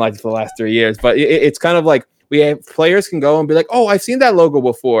like this for the last 3 years, but it's kind of like we have players can go and be like, oh, I've seen that logo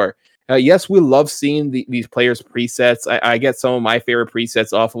before. Yes, we love seeing these players' presets. I get some of my favorite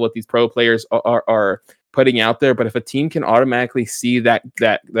presets off of what these pro players are putting out there. But if a team can automatically see that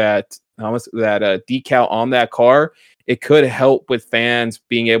decal on that car, it could help with fans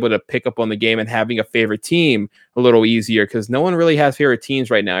being able to pick up on the game and having a favorite team a little easier, because no one really has favorite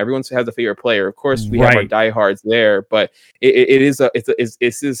teams right now. Everyone has a favorite player. Of course, we have our diehards there, but it's like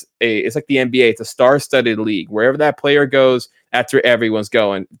the NBA. It's a star-studded league. Wherever that player goes, that's where everyone's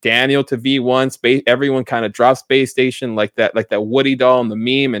going. Daniel to V1, everyone kind of dropped Space Station like that Woody doll in the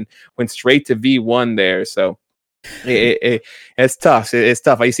meme and went straight to V1 there. So it's tough. It's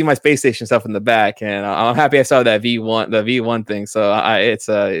tough. You see my Space Station stuff in the back, and I'm happy I saw that the V1 thing. So I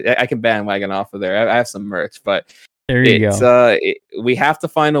can bandwagon off of there. I have some merch, but there you go. We have to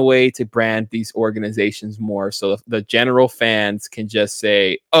find a way to brand these organizations more, so the general fans can just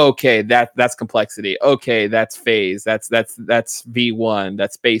say, okay, that's Complexity. Okay, that's FaZe. That's V1.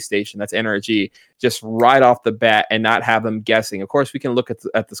 That's Space Station. That's NRG. Just right off the bat, and not have them guessing. Of course, we can look at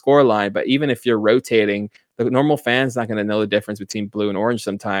the score line, but even if you're rotating, the normal fan's not going to know the difference between blue and orange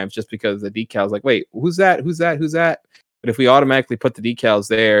sometimes, just because the decal's like, wait, who's that? But if we automatically put the decals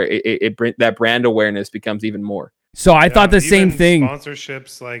there, that brand awareness becomes even more. So I thought the same thing.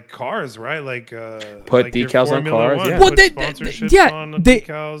 Sponsorships like cars, right? Like put decals on cars. One, yeah. Well, on the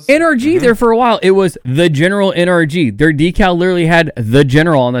decals. NRG there for a while. It was the General NRG. Their decal literally had the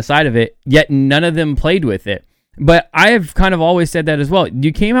General on the side of it. Yet none of them played with it. But I have kind of always said that as well.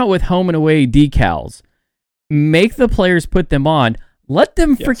 You came out with home and away decals. Make the players put them on. Let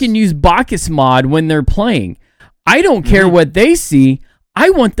them freaking use Bacchus mod when they're playing. I don't care what they see. I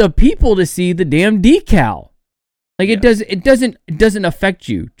want the people to see the damn decal. Like it doesn't affect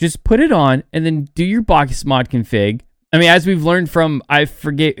you. Just put it on and then do your Bacchus mod config. I mean, as we've learned from, I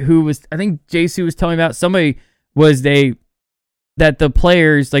forget who was, I think JC was telling me about, somebody was that the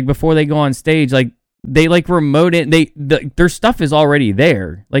players, like before they go on stage, like they like remote it, their stuff is already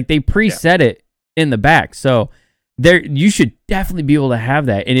there. Like they preset it in the back. So you should definitely be able to have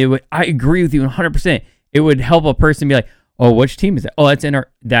that. And I agree with you 100%. It would help a person be like, oh, which team is that? Oh, that's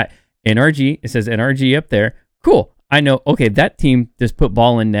that NRG. It says NRG up there. Cool. I know. Okay, that team just put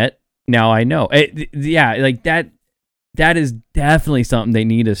ball in net. Now I know. Like that is definitely something they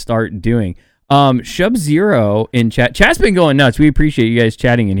need to start doing. Shub Zero in chat. Chat's been going nuts. We appreciate you guys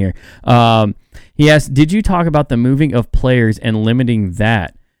chatting in here. He asked, did you talk about the moving of players and limiting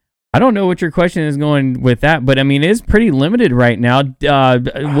that? I don't know what your question is going with that, but I mean, it's pretty limited right now.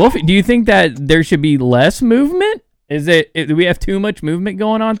 Wolfie, do you think that there should be less movement? Do we have too much movement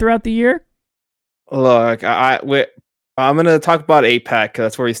going on throughout the year? Look, I'm going to talk about APAC, because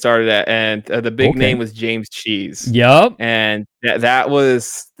that's where we started at, and the big name was James Cheese. Yep. And that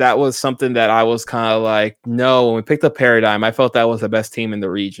was something that I was kind of like, no, when we picked up Paradigm, I felt that was the best team in the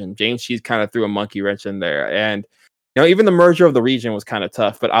region. James Cheese kind of threw a monkey wrench in there, and even the merger of the region was kind of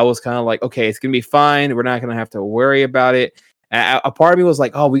tough, but I was kind of like, okay, it's going to be fine. We're not going to have to worry about it. A part of me was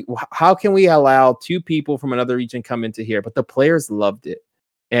like, how can we allow two people from another region come into here? But the players loved it.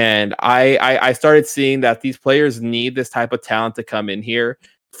 And I started seeing that these players need this type of talent to come in here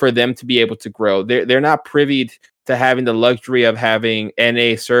for them to be able to grow. They're not privy to having the luxury of having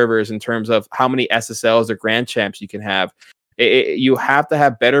NA servers in terms of how many SSLs or Grand Champs you can have. You have to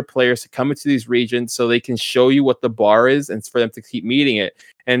have better players to come into these regions so they can show you what the bar is and for them to keep meeting it.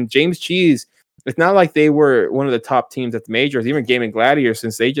 And James Cheese, it's not like they were one of the top teams at the majors, even Gaming Gladiator,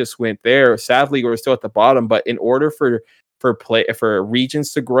 since they just went there. Sadly, we're still at the bottom, but in order for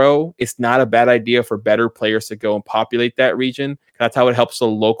regions to grow, it's not a bad idea for better players to go and populate that region. That's how it helps the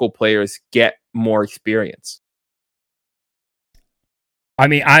local players get more experience. I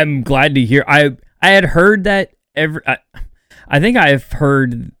mean, I'm glad to hear. I had heard that I think I've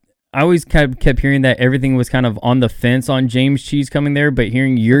heard. I always kept hearing that everything was kind of on the fence on James Cheese coming there, but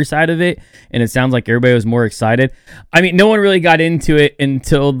hearing your side of it, and it sounds like everybody was more excited. I mean, no one really got into it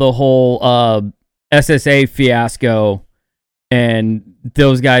until the whole SSA fiasco. And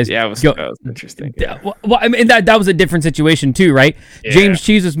those guys, that was interesting. Yeah. Well, I mean that was a different situation too, right? Yeah. James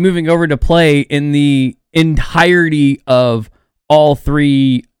Cheese was moving over to play in the entirety of all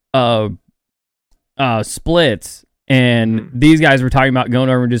three splits, and these guys were talking about going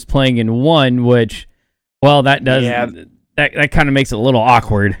over and just playing in one, which, well, that kind of makes it a little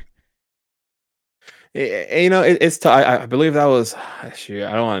awkward. It's I believe that was, shoot,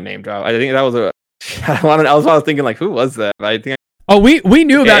 I don't want to name drop. I think that was I was thinking, like, who was that? I think. We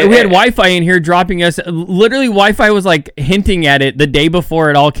knew about it. We had Wi-Fi in here dropping us. Literally, Wi-Fi was like hinting at it the day before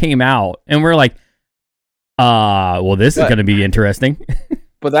it all came out, and we're like, well, this is going to be interesting.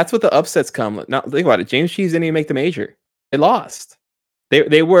 But that's what the upsets come. Now think about it. James Cheese didn't even make the major. They lost.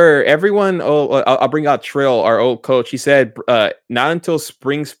 They were everyone. I'll bring out Trill, our old coach. He said, not until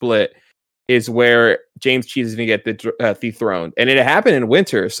spring split is where James Cheese is going to get dethroned. And it happened in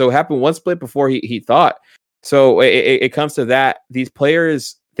winter. So it happened one split before he thought. So it comes to that. These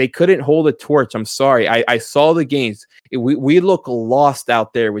players, they couldn't hold a torch. I'm sorry. I saw the games. We look lost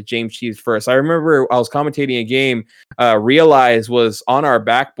out there with James Cheese first. I remember I was commentating a game. Realize was on our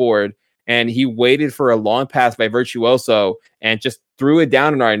backboard, and he waited for a long pass by Virtuoso and just threw it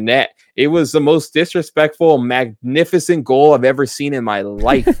down in our net. It was the most disrespectful, magnificent goal I've ever seen in my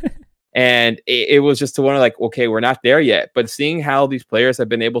life. And it was just to wonder, like, okay, we're not there yet. But seeing how these players have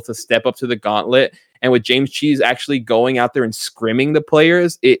been able to step up to the gauntlet, and with James Cheese actually going out there and scrimming the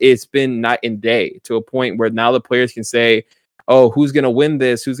players, it's been night and day, to a point where now the players can say, oh, who's going to win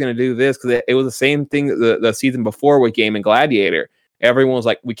this? Who's going to do this? Because it was the same thing the season before with Gaming Gladiator. Everyone was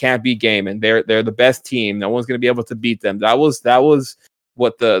like, we can't beat Gaming. They're the best team. No one's going to be able to beat them. That was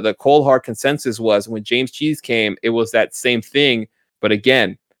what the cold hard consensus was. When James Cheese came, it was that same thing. But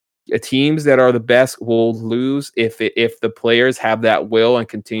again, teams that are the best will lose if the players have that will and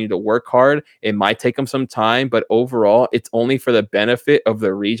continue to work hard. It might take them some time, but overall, it's only for the benefit of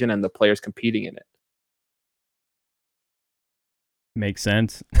the region and the players competing in it. Makes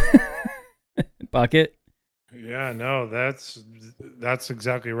sense. Bucket? Yeah, no, that's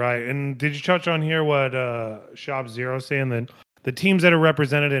exactly right. And did you touch on here what Shop Zero saying that the teams that are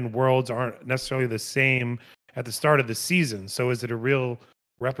represented in Worlds aren't necessarily the same at the start of the season? So is it a real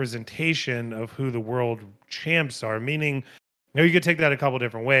representation of who the world champs are? Meaning You could take that a couple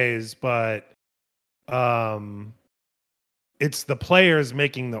different ways, but it's the players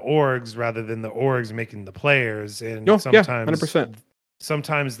making the orgs rather than the orgs making the players, and sometimes 100%.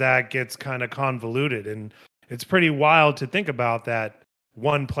 Sometimes that gets kind of convoluted, and it's pretty wild to think about that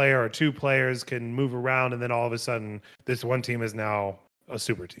one player or two players can move around, and then all of a sudden this one team is now a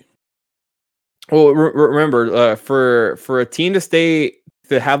super team. Well, remember, for a team to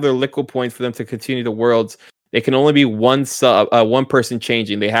have their liquid points for them to continue the Worlds, they can only be one person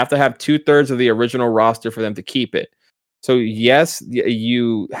changing. They have to have 2/3 of the original roster for them to keep it. So yes,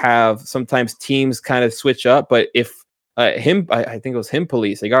 you have sometimes teams kind of switch up, but if I think it was Him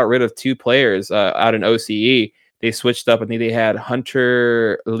Police, they got rid of 2 players out in OCE. They switched up. I think they had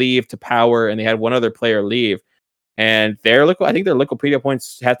Hunter leave to Power, and they had one other player leave. And their Liquipedia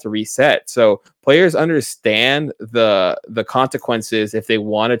points had to reset. So players understand the consequences if they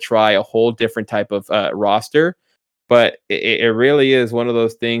want to try a whole different type of roster. But it really is one of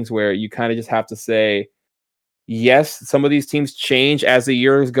those things where you kind of just have to say, yes, some of these teams change as the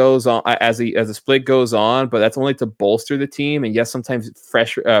years goes on, as the split goes on, but that's only to bolster the team. And yes, sometimes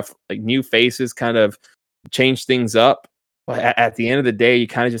fresh, like new faces kind of change things up. But at the end of the day, you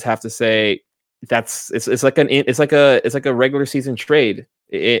kind of just have to say, it's like a regular season trade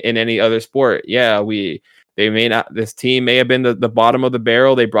in any other sport. Yeah, this team may have been the bottom of the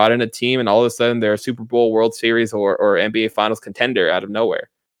barrel. They brought in a team, and all of a sudden they're a Super Bowl, World Series, or NBA Finals contender out of nowhere.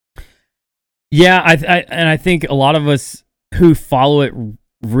 Yeah, I think a lot of us who follow it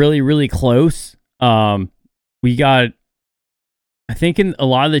really, really close, we got, I think, in a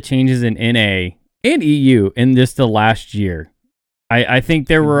lot of the changes in NA and EU in just the last year. I think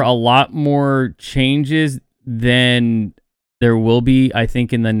there were a lot more changes than there will be, I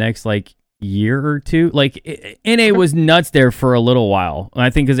think, in the next year or two. NA was nuts there for a little while. I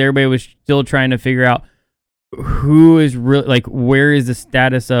think because everybody was still trying to figure out who is really, where is the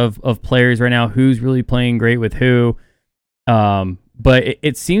status of players right now, who's really playing great with who. But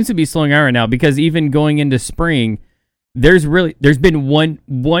it seems to be slowing down right now, because even going into spring, there's been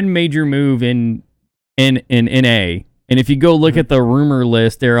one major move in NA. And if you go look at the rumor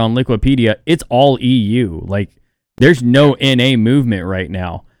list there on Liquipedia, it's all EU. There's no NA movement right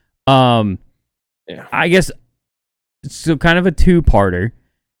now. I guess so. Kind of a two-parter.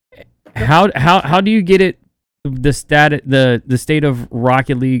 How do you get it the state of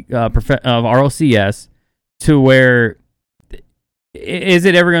Rocket League of RLCS to where is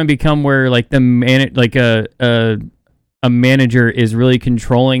it ever going to become where a manager is really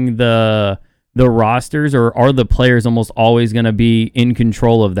controlling the rosters, or are the players almost always going to be in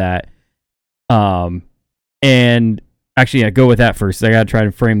control of that? And actually, go with that first. I got to try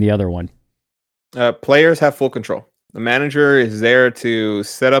to frame the other one. Players have full control. The manager is there to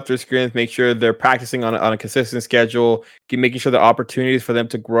set up their screens, make sure they're practicing on a consistent schedule, making sure the opportunities for them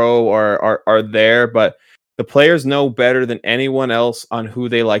to grow are there. But the players know better than anyone else on who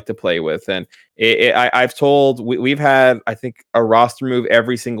they like to play with. And I've told, we've had, I think, a roster move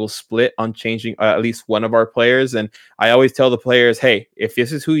every single split on changing at least one of our players. And I always tell the players, hey, if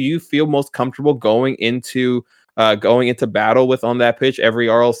this is who you feel most comfortable going into battle with on that pitch every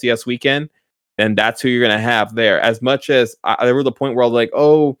RLCS weekend, then that's who you're going to have there. As much as there was a point where I was like,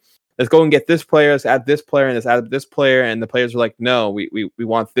 oh, let's go and get this player, let's add this player, and let's add this player. And the players were like, no, we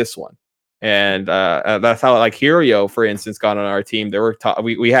want this one. And that's how, Hirio, for instance, got on our team. There were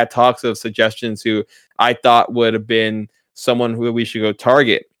we had talks of suggestions who I thought would have been someone who we should go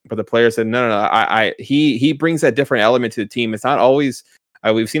target, but the player said no. He brings that different element to the team. It's not always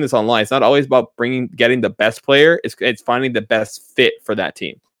we've seen this online. It's not always about getting the best player. It's finding the best fit for that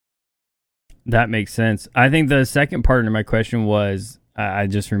team. That makes sense. I think the second part of my question was, I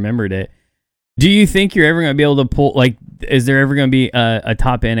just remembered it. Do you think you're ever going to be able to pull, is there ever going to be a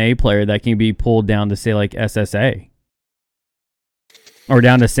top NA player that can be pulled down to, say, SSA? Or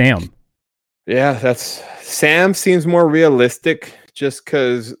down to Sam? Yeah, Sam seems more realistic, just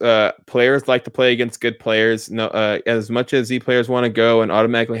because players like to play against good players. No, as much as Z players want to go and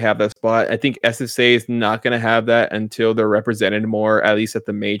automatically have that spot, I think SSA is not going to have that until they're represented more, at least at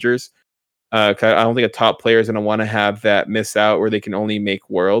the majors. I don't think a top player is going to want to have that miss out where they can only make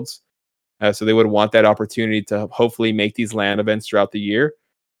Worlds. So they would want that opportunity to hopefully make these LAN events throughout the year.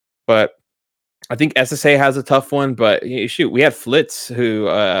 But I think SSA has a tough one. But shoot, we had Flitz,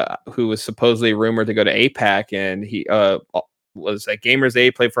 who was supposedly rumored to go to APAC, and he was at Gamers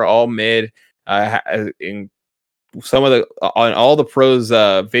A, played for all mid. In some of on all the pros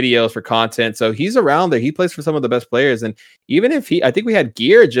videos for content, so he's around there. He plays for some of the best players, and even if I think we had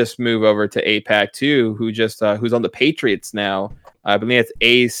Gear just move over to APAC too, who's on the Patriots now. I believe it's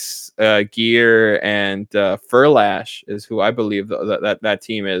Ace, Gear, and Furlash is who I believe that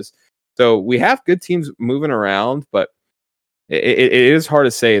team is. So we have good teams moving around, but it is hard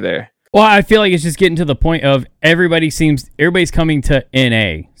to say there. Well, I feel like it's just getting to the point of everybody's coming to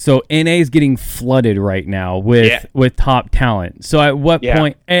NA. So NA is getting flooded right now with top talent. So at what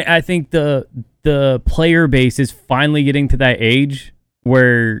point, I think the player base is finally getting to that age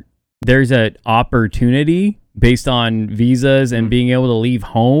where there's an opportunity based on visas and being able to leave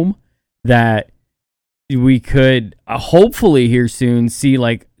home that we could hopefully here soon see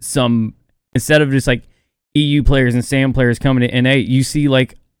like some, instead of just like EU players and SAM players coming to NA, you see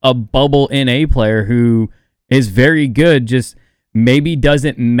like a bubble NA player who is very good, just maybe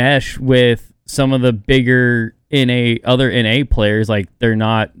doesn't mesh with some of the bigger other NA players. Like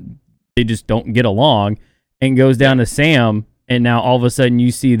they just don't get along, and goes down to SAM, and now all of a sudden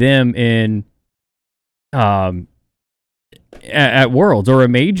you see them in at Worlds or a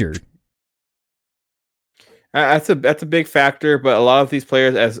major. That's a big factor, but a lot of these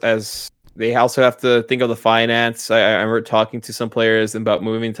players, as they also have to think of the finance. I remember talking to some players about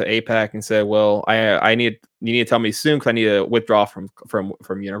moving to APAC and said, "Well, you need to tell me soon because I need to withdraw from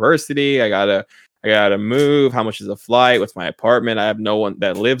university. I gotta move. How much is a flight? What's my apartment? I have no one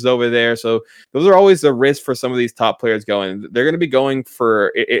that lives over there." So those are always the risks for some of these top players going. They're going to be going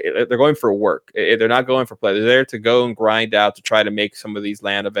for they're going for work. They're not going for play. They're there to go and grind out to try to make some of these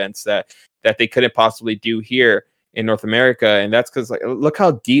LAN events that they couldn't possibly do here in North America. And that's because look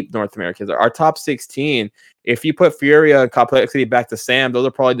how deep North America is. Our top 16, if you put Furia and Complexity back to SAM, those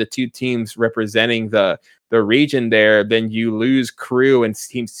are probably the two teams representing the region there. Then you lose Crew and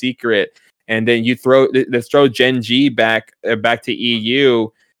Team Secret, and then you throw Gen G back to EU,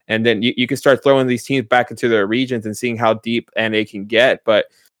 and then you can start throwing these teams back into their regions and seeing how deep NA can get. But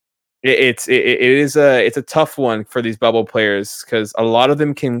it's a tough one for these bubble players because a lot of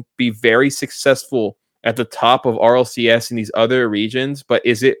them can be very successful at the top of RLCS in these other regions, but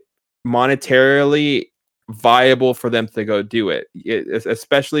is it monetarily viable for them to go do it?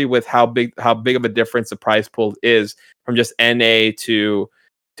 Especially with how big of a difference the prize pool is from just NA to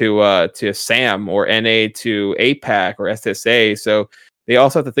SAM or NA to APAC or SSA. So they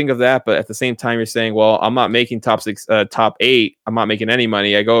also have to think of that, but at the same time, you're saying, well, I'm not making top 8. I'm not making any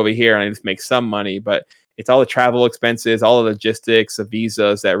money. I go over here and I just make some money, but it's all the travel expenses, all the logistics, the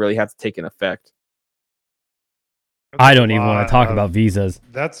visas that really have to take an effect. I don't even want to talk about visas.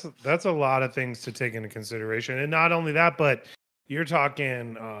 That's a lot of things to take into consideration. And not only that, but you're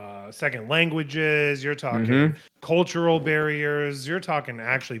talking second languages, you're talking cultural barriers, you're talking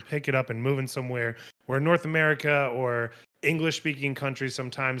actually pick it up and moving somewhere where North America or English-speaking countries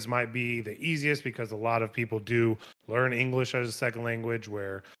sometimes might be the easiest because a lot of people do learn English as a second language,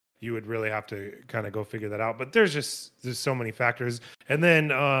 where you would really have to kind of go figure that out. But there's so many factors. And then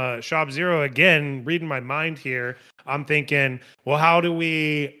Shop Zero, again, reading my mind here, I'm thinking, well, how do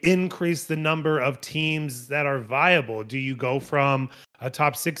we increase the number of teams that are viable? Do you go from a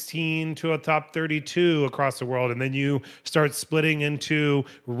top 16 to a top 32 across the world, and then you start splitting into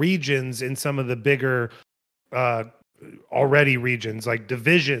regions in some of the bigger already regions, like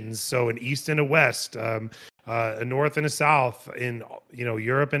divisions, so an East and a West, a North and a South in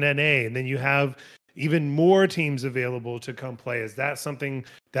Europe and NA, and then you have even more teams available to come play? Is that something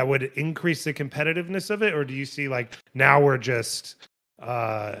that would increase the competitiveness of it, or do you see like now we're just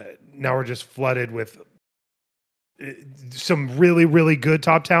flooded with some really, really good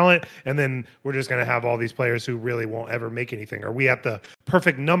top talent, and then we're just going to have all these players who really won't ever make anything? Are we at the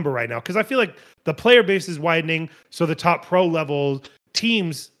perfect number right now? Because I feel like the player base is widening, so the top pro level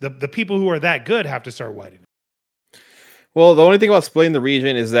teams, the people who are that good, have to start widening. Well, the only thing about splitting the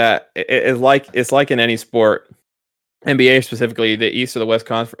region is that it's like in any sport, NBA specifically, the East or the West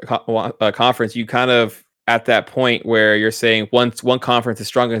conference, you kind of at that point where you're saying one conference is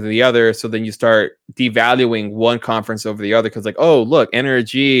stronger than the other, so then you start devaluing one conference over the other because like, oh look,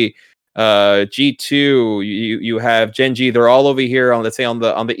 NRG, G2, you have Gen G, they're all over here on, let's say, on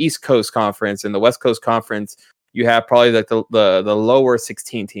the East Coast conference, and the West Coast conference you have probably like the lower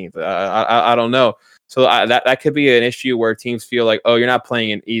 16 teams. I don't know. So that could be an issue where teams feel like, oh, you're not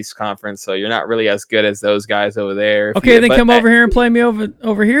playing in East Conference, so you're not really as good as those guys over there. Okay, then come over here and play me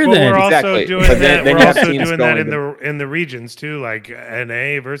over here. Well, then we're also exactly. doing But that. then We're also teams doing that going in the regions too, like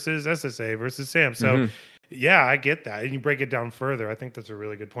NA versus SSA versus SAM. So yeah, I get that. And you break it down further. I think that's a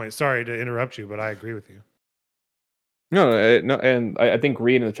really good point. Sorry to interrupt you, but I agree with you. No, and I think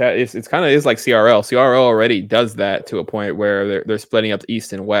Reed in the chat, it's kind of is like CRL. CRL already does that to a point where they're splitting up the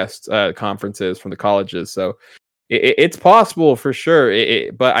East and West conferences from the colleges. So it's possible for sure.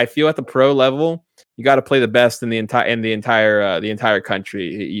 But I feel at the pro level, you got to play the best in the entire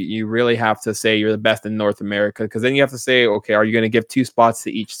country. You really have to say you're the best in North America, because then you have to say, okay, are you going to give 2 spots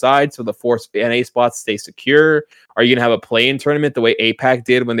to each side so the 4 NA spots stay secure? Are you going to have a play-in tournament the way APAC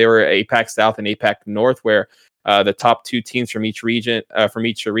did when they were APAC South and APAC North, where the top 2 teams from each region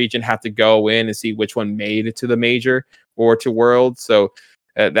have to go in and see which one made it to the major or to World? So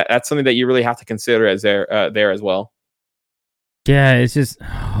that's something that you really have to consider as there as well. Yeah, it's just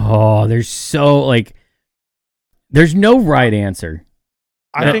there's no right answer.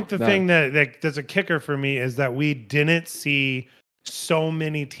 I think the thing that's a kicker for me is that we didn't see so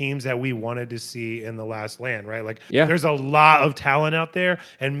many teams that we wanted to see in the last LAN, right? Like, there's a lot of talent out there,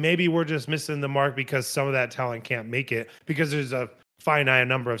 and maybe we're just missing the mark because some of that talent can't make it because there's a finite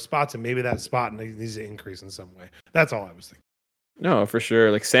number of spots, and maybe that spot needs to increase in some way. That's all I was thinking. No, for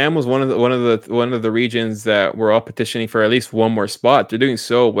sure. Like, Sam was one of the regions that we're all petitioning for at least one more spot. They're doing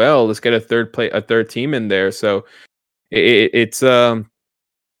so well. Let's get a third team in there. So it's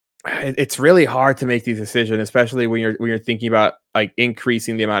really hard to make these decisions, especially when you're thinking about like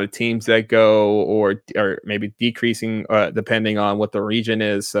increasing the amount of teams that go, or maybe decreasing depending on what the region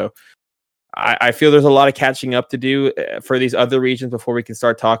is. So I feel there's a lot of catching up to do for these other regions before we can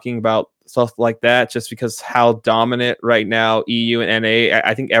start talking about stuff like that, just because how dominant right now EU and NA.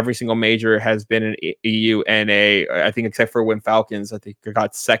 I think every single major has been an EU NA. I think except for when Falcons, I think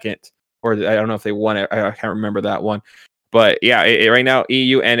got second, or I don't know if they won it. I can't remember that one. But yeah, right now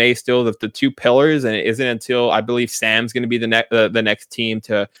EU NA still the 2 pillars, and it isn't until I believe Sam's going to be the next team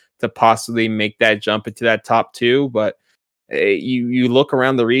to possibly make that jump into that top 2. But you look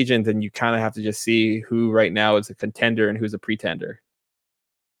around the regions and you kind of have to just see who right now is a contender and who's a pretender.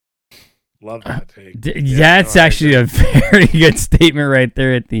 Love that take. That's actually a very good statement right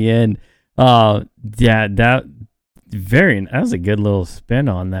there at the end. That was a good little spin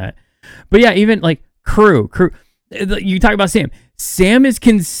on that. But yeah, even like crew. You talk about Sam. Sam is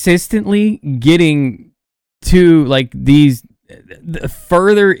consistently getting to like these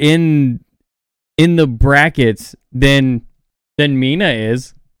further in the brackets than Mina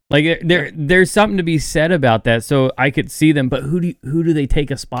is. Like there's something to be said about that. So I could see them, but who do they take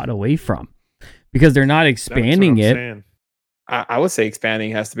a spot away from? Because they're not expanding it. I would say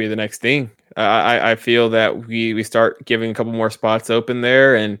expanding has to be the next thing. I feel that we start giving a couple more spots open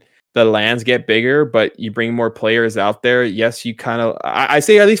there, and the lands get bigger, but you bring more players out there. Yes, you kind of, I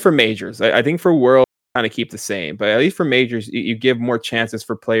say at least for majors. I think for World, kind of keep the same, but at least for majors, you give more chances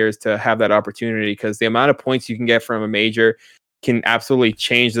for players to have that opportunity, because the amount of points you can get from a major can absolutely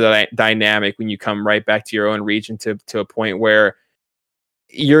change the dynamic when you come right back to your own region to a point where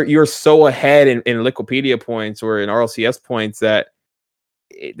you're so ahead in Liquipedia points or in RLCS points that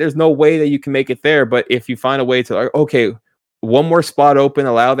there's no way that you can make it there. But if you find a way to, okay, one more spot open,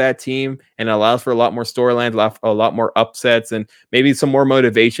 allow that team, and it allows for a lot more storylines, a lot more upsets, and maybe some more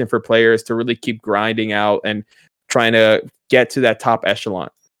motivation for players to really keep grinding out and trying to get to that top echelon.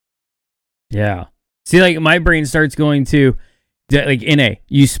 Yeah. See, like my brain starts going to like NA.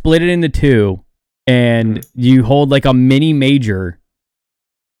 You split it into 2 and you hold like a mini major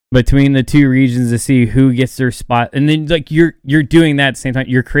between the 2 regions to see who gets their spot. And then like you're doing that at the same time.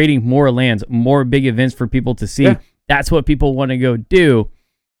 You're creating more lands, more big events for people to see. Yeah. That's what people want to go do.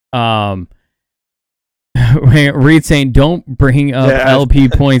 Reed saying, don't bring up LP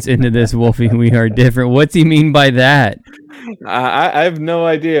points into this, Wolfie. We are different. What's he mean by that? I have no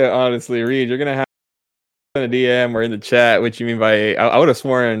idea, honestly, Reed. You're going to have in the DM or in the chat what you mean by, I would have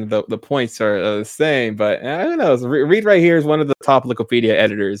sworn the points are the same, but I don't know. Reed right here is one of the top Wikipedia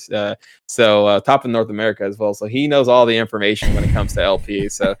editors, so top in North America as well, so he knows all the information when it comes to LP.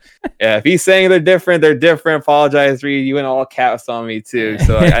 So yeah, if he's saying they're different, apologize, Reed. You went all caps on me too,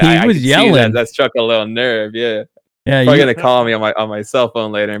 so I was yelling. That struck a little nerve. Yeah, probably gonna call me on my cell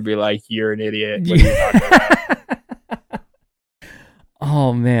phone later and be like, you're an idiot. What are you talking about?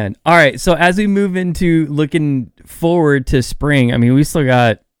 Oh, man. All right. So as we move into looking forward to spring, I mean, we still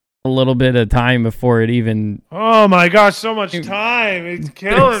got a little bit of time before it even... Oh, my gosh. So much time. It's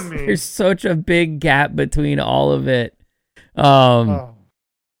killing me. There's such a big gap between all of it.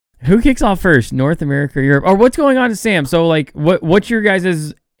 Who kicks off first? North America or Europe? Or what's going on to Sam? So, like, what's your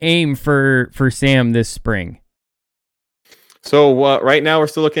guys' aim for Sam this spring? So right now we're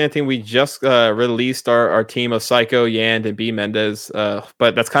still looking at a team. We just released our team of Psycho, Yand, and B Mendez,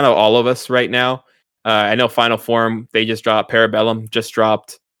 but that's kind of all of us right now. I know Final Form, they just dropped. Parabellum just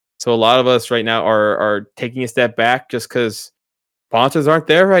dropped. So a lot of us right now are taking a step back just because sponsors aren't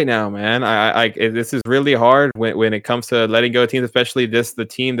there right now, man. This is really hard when it comes to letting go of teams, especially the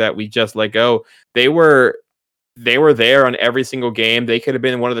team that we just let go. They were they were there on every single game. They could have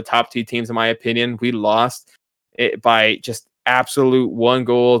been one of the top 2 teams, in my opinion. We lost it by just absolute 1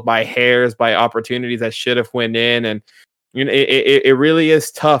 goal, by hairs, by opportunities that should have went in. And it really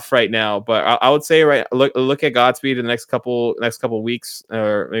is tough right now. But I would say look at Godspeed in the next couple weeks,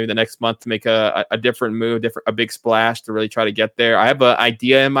 or maybe the next month, to make a different move, a big splash to really try to get there. I have an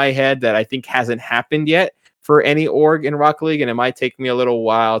idea in my head that I think hasn't happened yet for any org in Rocket League, and it might take me a little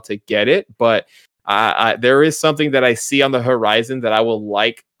while to get it. But there is something that I see on the horizon that I will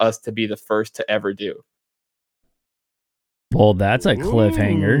like us to be the first to ever do. Well, that's a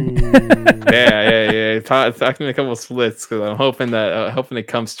cliffhanger. yeah. Talking a couple of splits, because I'm hoping it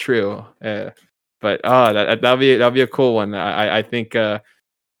comes true. But that'll be a cool one. I think no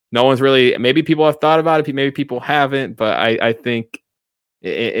one's really. Maybe people have thought about it. Maybe people haven't. But I think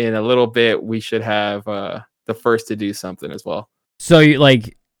in a little bit we should have the first to do something as well. So you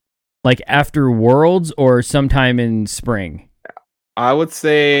like after Worlds or sometime in spring? I would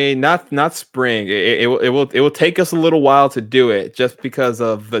say not spring. It will take us a little while to do it, just because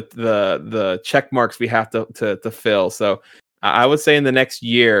of the check marks we have to fill. So I would say in the next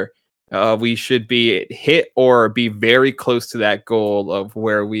year we should be hit or be very close to that goal of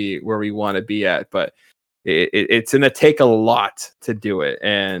where we want to be at. But it's going to take a lot to do it,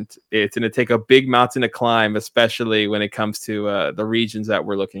 and it's going to take a big mountain to climb, especially when it comes to the regions that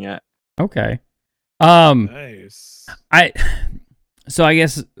we're looking at. Okay. Nice. So I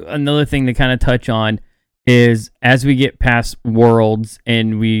guess another thing to kind of touch on is, as we get past Worlds,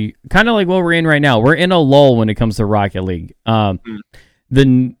 and we kind of like what we're in right now, we're in a lull when it comes to Rocket League.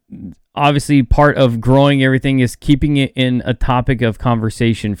 The obviously part of growing everything is keeping it in a topic of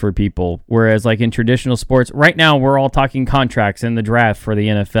conversation for people. Whereas like in traditional sports, right now we're all talking contracts and the draft for the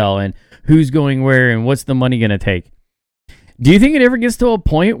NFL and who's going where and what's the money going to take. Do you think it ever gets to a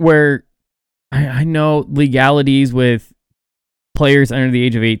point where, I know legalities with players under the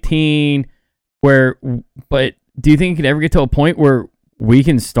age of 18, but do you think it could ever get to a point where we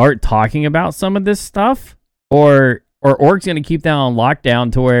can start talking about some of this stuff, or org's going to keep that on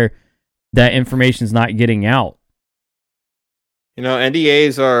lockdown to where that information's not getting out?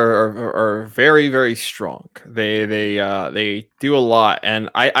 NDAs are very, very strong. They do a lot, and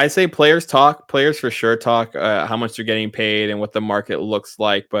I say players for sure talk how much they're getting paid and what the market looks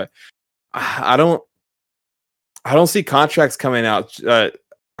like, but I don't see contracts coming out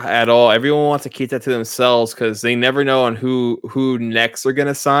at all. Everyone wants to keep that to themselves because they never know on who next are going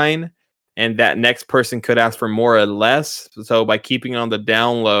to sign, and that next person could ask for more or less. So by keeping on the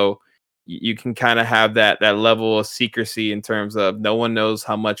down low, you can kind of have that level of secrecy in terms of no one knows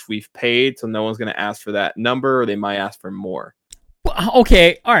how much we've paid, so no one's going to ask for that number, or they might ask for more.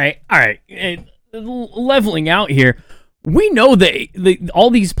 Okay, all right. Leveling out here, we know that all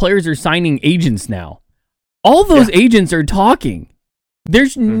these players are signing agents now. All those agents are talking.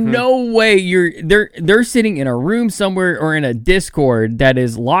 There's no way they're sitting in a room somewhere or in a Discord that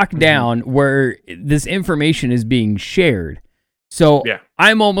is locked down where this information is being shared. So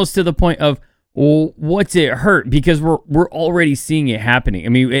I'm almost to the point of, well, what's it hurt? Because we're already seeing it happening. I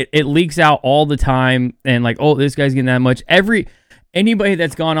mean, it leaks out all the time, and like, oh, this guy's getting that much. Anybody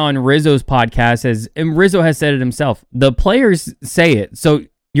that's gone on Rizzo's podcast and Rizzo has said it himself. The players say it, so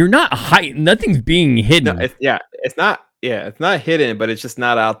you're not hiding. Nothing's being hidden. No, it's not hidden, but it's just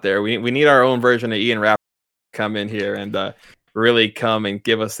not out there. We need our own version of Ian Rapp to come in here and really come and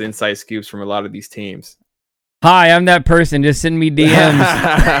give us the inside scoops from a lot of these teams. Hi, I'm that person. Just send me DMs.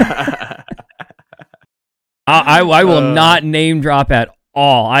 I will not name drop at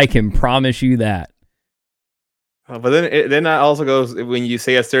all. I can promise you that. But then that also goes, when you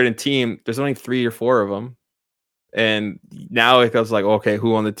say a certain team, there's only 3 or 4 of them. And now it goes like, okay,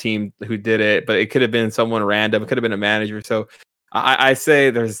 who on the team who did it? But it could have been someone random. It could have been a manager. So I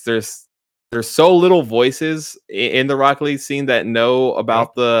say there's so little voices in the Rocket League scene that know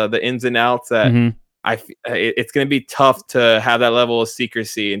about the ins and outs that it's going to be tough to have that level of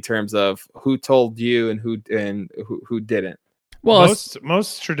secrecy in terms of who told you and who didn't. Well,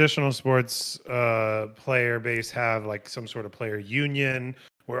 most traditional sports player base have like some sort of player union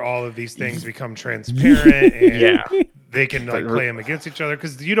where all of these things become transparent and they can like play them against each other,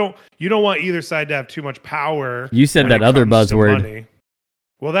 because you don't want either side to have too much power. You said that other buzzword.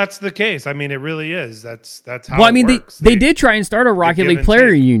 Well, that's the case. I mean, it really is. That's how. Well, I mean, they did try and start a Rocket League player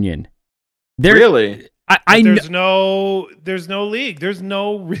union. Really? There's no league. There's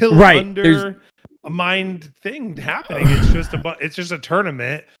no real mind thing happening. It's just a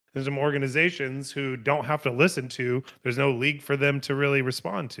tournament. There's some organizations who don't have to listen to. There's no league for them to really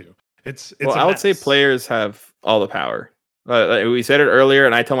respond to. It's I would say players have all the power. We said it earlier,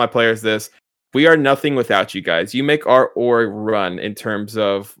 and I tell my players this. we are nothing without you guys. You make our org run in terms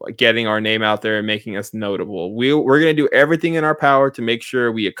of getting our name out there and making us notable. We're going to do everything in our power to make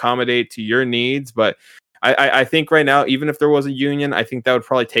sure we accommodate to your needs. But I think right now, even if there was a union, I think that would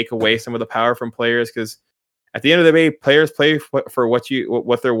probably take away some of the power from players, because at the end of the day, players play for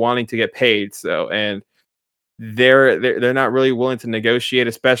what they're wanting to get paid. So, and they're not really willing to negotiate,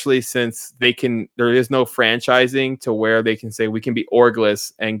 especially since there is no franchising to where they can say we can be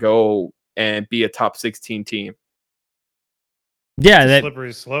orgless and go and be a top 16 team. Yeah, that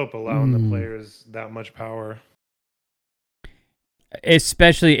slippery slope, allowing the players that much power.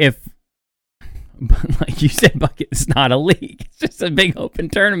 Especially if, like you said, Bucket, it's not a league. It's just a big open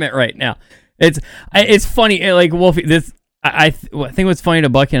tournament right now. It's funny, like Wolfie. I think what's funny to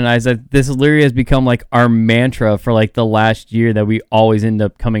Bucket and I is that this literally has become like our mantra for like the last year that we always end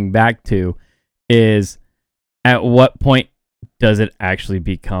up coming back to is, at what point does it actually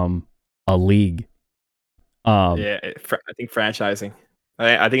become a league? I think franchising.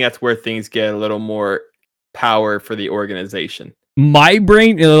 I think that's where things get a little more power for the organization. My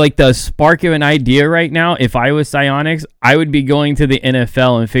brain, like the spark of an idea right now, if I was Psyonix, I would be going to the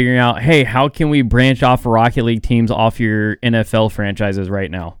NFL and figuring out, hey, how can we branch off Rocket League teams off your NFL franchises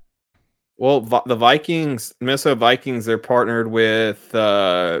right now? Well, the Minnesota Vikings, they're partnered with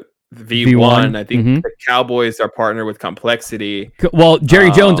V1. I think the Cowboys are partnered with Complexity. Well,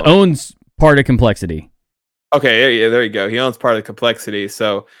 Jerry Jones owns part of Complexity. Okay, yeah, there you go. He owns part of Complexity.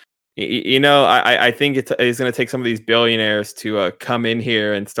 So, I think it's going to take some of these billionaires to come in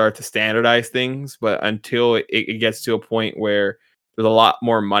here and start to standardize things. But until it gets to a point where there's a lot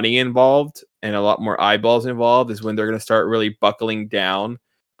more money involved and a lot more eyeballs involved, is when they're going to start really buckling down.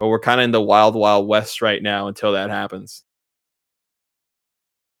 But we're kind of in the wild, wild west right now until that happens.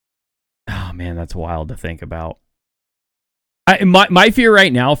 Oh, man, that's wild to think about. My fear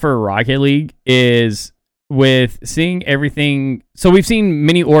right now for Rocket League is with seeing everything. So we've seen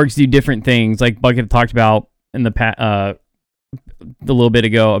many orgs do different things, like Bucket talked about in the a little bit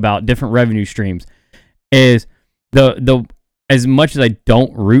ago about different revenue streams. Is the as much as I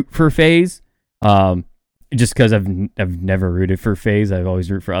don't root for FaZe, just because I've never rooted for FaZe, I've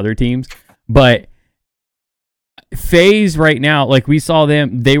always root for other teams. But FaZe right now, like we saw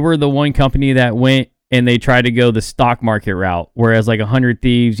them, they were the one company that went and they tried to go the stock market route, whereas like 100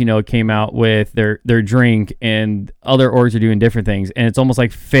 Thieves, came out with their drink, and other orgs are doing different things. And it's almost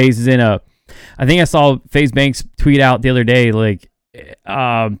like FaZe is in a, I think I saw FaZe Banks tweet out the other day, like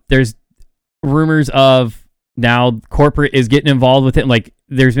there's rumors of now corporate is getting involved with it. Like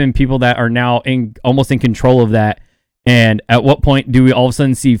there's been people that are now almost in control of that. And at what point do we all of a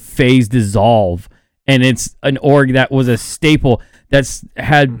sudden see FaZe dissolve? And it's an org that was a staple that's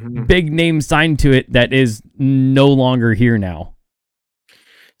had big names signed to it that is no longer here now.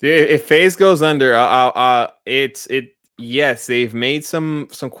 Dude, if FaZe goes under, yes, they've made some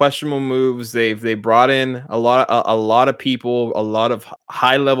questionable moves. They brought in a lot of people, a lot of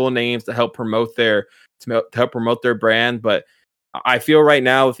high level names to help promote their brand. But I feel right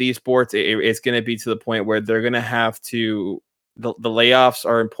now with esports, it's going to be to the point where they're going to have to. The layoffs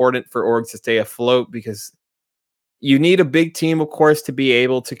are important for orgs to stay afloat, because you need a big team, of course, to be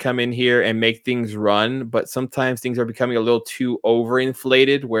able to come in here and make things run. But sometimes things are becoming a little too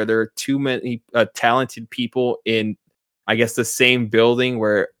overinflated, where there are too many talented people in, I guess, the same building,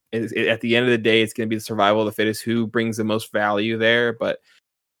 where at the end of the day, it's going to be the survival of the fittest, who brings the most value there. But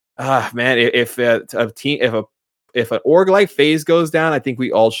man, if an org like FaZe goes down, I think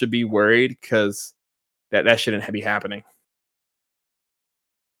we all should be worried, because that shouldn't be happening.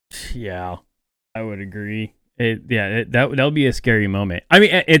 Yeah, I would agree. That would be a scary moment. I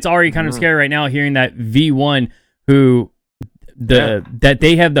mean, it's already kind of scary right now hearing that V1, that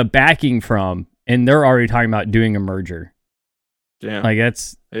they have the backing from, and they're already talking about doing a merger. Yeah, like it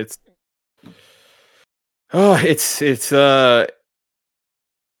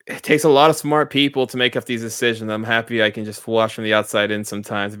takes a lot of smart people to make up these decisions. I'm happy I can just watch from the outside in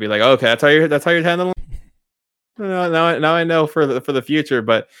sometimes and be like, okay, that's how you're handling. Now I know for the future.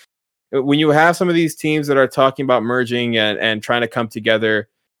 But when you have some of these teams that are talking about merging and trying to come together,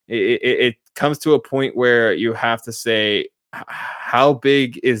 it comes to a point where you have to say, how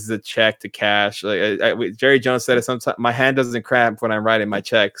big is the check to cash? Like Jerry Jones said it sometimes, my hand doesn't cramp when I'm writing my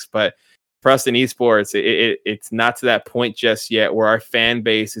checks. But for us in esports, it's not to that point just yet where our fan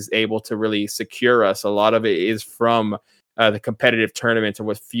base is able to really secure us. A lot of it is from the competitive tournaments and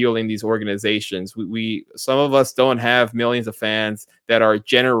what's fueling these organizations. We some of us don't have millions of fans that are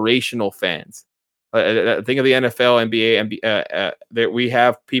generational fans. Think of the NFL, NBA, that we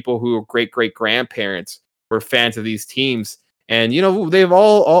have people who are great grandparents were fans of these teams, And they've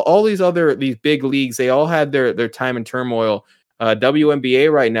all these big leagues. They all had their time in turmoil.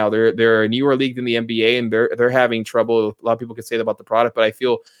 WNBA right now, they're a newer league than the NBA, and they're having trouble. A lot of people could say that about the product, but I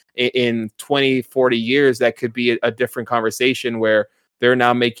feel in 20, 40 years that could be a different conversation where they're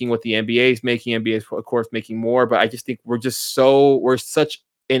now making what the NBA is making. NBA is, of course, making more, but I just think we're such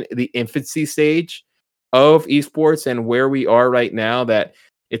in the infancy stage of esports and where we are right now that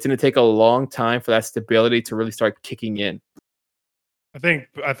it's going to take a long time for that stability to really start kicking in. I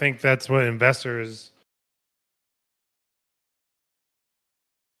think that's what investors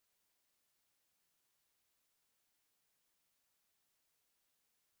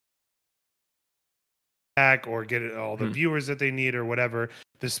back or get all the viewers that they need or whatever.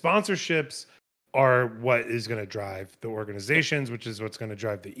 The sponsorships are what is going to drive the organizations, which is what's going to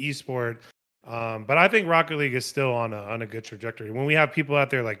drive the esport. But I think Rocket League is still on a good trajectory. When we have people out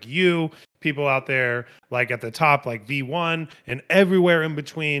there like you, people out there like at the top, like V1, and everywhere in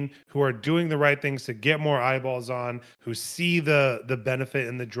between who are doing the right things to get more eyeballs on, who see the benefit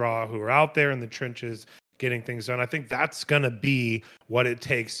in the draw, who are out there in the trenches getting things done. I think that's going to be what it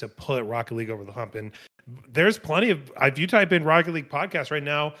takes to put Rocket League over the hump. And there's plenty of, if you type in Rocket League podcast right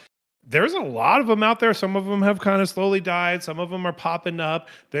now, there's a lot of them out there. Some of them have kind of slowly died. Some of them are popping up.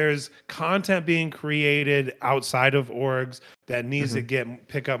 There's content being created outside of orgs that needs to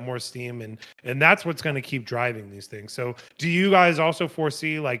pick up more steam. And that's what's going to keep driving these things. So do you guys also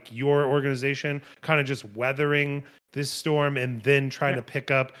foresee like your organization kind of just weathering this storm and then trying to pick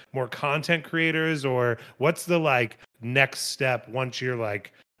up more content creators? Or what's the like next step once you're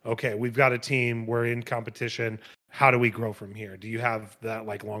like, okay, we've got a team, we're in competition, how do we grow from here? Do you have that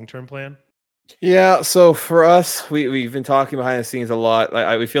like long-term plan? Yeah, so for us, we've been talking behind the scenes a lot.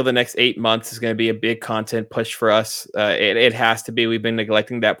 We feel the next 8 months is going to be a big content push for us. It has to be. We've been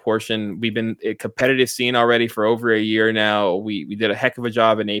neglecting that portion. We've been a competitive scene already for over a year now. We did a heck of a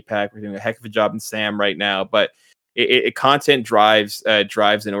job in APAC. We're doing a heck of a job in SAM right now. But content drives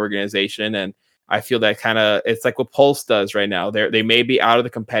an organization, and I feel that kind of it's like what Pulse does right now. They may be out of the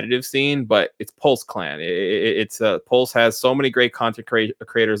competitive scene, but it's Pulse Clan. It's Pulse has so many great content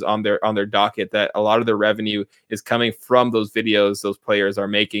creators on their docket that a lot of their revenue is coming from those videos those players are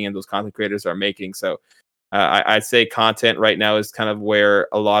making and those content creators are making. So I'd say content right now is kind of where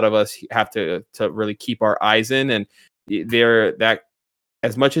a lot of us have to really keep our eyes in, and that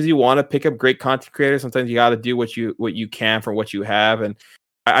as much as you want to pick up great content creators, sometimes you got to do what you can from what you have. And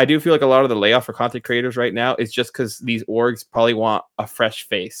I do feel like a lot of the layoff for content creators right now is just because these orgs probably want a fresh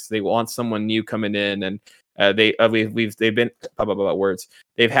face. They want someone new coming in, and they've been about words.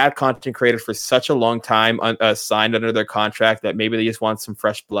 They've had content creators for such a long time signed under their contract that maybe they just want some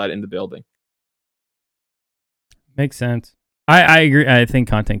fresh blood in the building. Makes sense. I agree. I think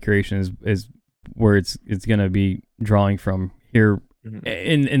content creation is where it's going to be drawing from here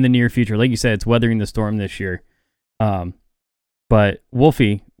in the near future. Like you said, it's weathering the storm this year. But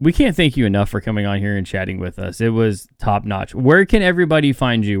Wolfie, we can't thank you enough for coming on here and chatting with us. It was top notch. Where can everybody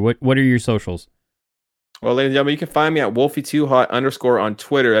find you? What are your socials? Well, ladies and gentlemen, you can find me at Wolfy2Hot _on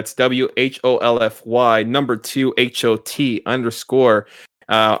Twitter. That's WHOLFY 2HOT _.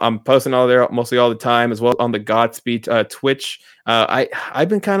 I'm posting all there mostly all the time, as well on the Godspeed Twitch. I've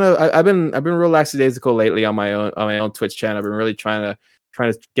been real lackadaisical lately on my own Twitch channel. I've been really trying to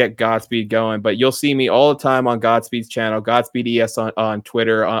get Godspeed going, but you'll see me all the time on Godspeed's channel, Godspeed ES on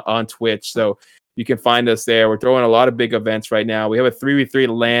Twitter, on Twitch. So you can find us there. We're throwing a lot of big events right now. We have a 3v3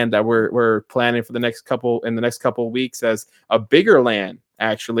 LAN that we're planning for the next couple of weeks as a bigger LAN,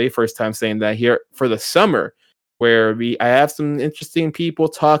 actually. First time saying that here for the summer, where I have some interesting people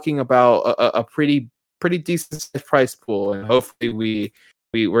talking about a pretty decent price pool, and hopefully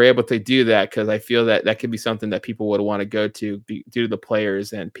we were able to do that, because I feel that could be something that people would want to go to due to the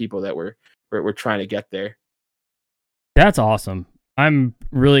players and people that we're trying to get there. That's awesome. I'm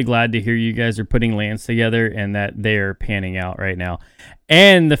really glad to hear you guys are putting LANs together and that they're panning out right now.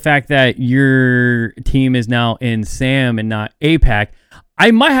 And the fact that your team is now in SAM and not APAC,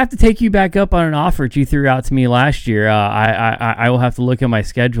 I might have to take you back up on an offer that you threw out to me last year. I will have to look at my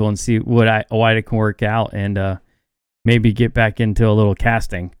schedule and see what I can work out, and maybe get back into a little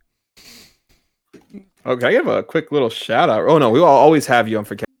casting. Okay, I give a quick little shout out. Oh no, we will always have you on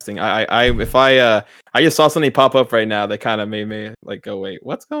for casting. I just saw something pop up right now that kind of made me like go, wait,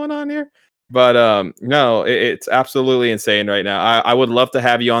 what's going on here? But no, it's absolutely insane right now. I would love to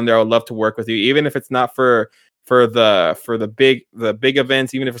have you on there. I would love to work with you, even if it's not for the big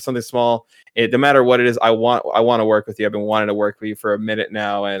events, even if it's something small. No matter what it is, I want to work with you. I've been wanting to work with you for a minute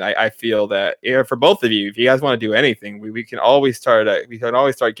now, and I feel that for both of you, if you guys want to do anything, we can always start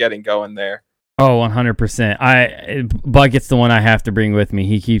getting going there. Oh, 100%. Bucket's the one I have to bring with me.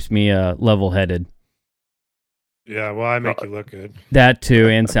 He keeps me level-headed. Yeah, well, I make you look good. That too,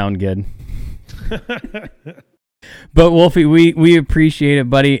 and sound good. But Wolfie, we appreciate it,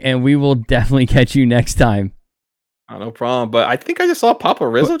 buddy, and we will definitely catch you next time. Oh, no problem. But I think I just saw Papa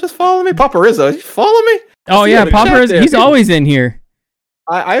Rizzo just follow me. Papa Rizzo, you follow me? Oh yeah, Papa Rizzo. He's always in here.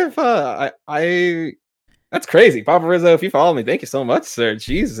 That's crazy. Papa Rizzo, if you follow me, thank you so much, sir.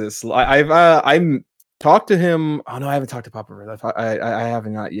 Jesus. I'm talked to him. Oh no, I haven't talked to Papa Rizzo. I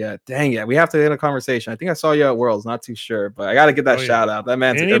haven't not yet. Dang it. We have to get a conversation. I think I saw you at Worlds, not too sure, but I gotta get that shout out. That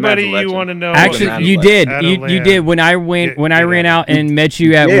man's anybody a you want to know. Actually, you did. You did. When I ran out and met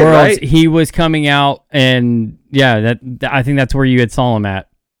you at Worlds, right? He was coming out, and yeah, I think that's where you had saw him at.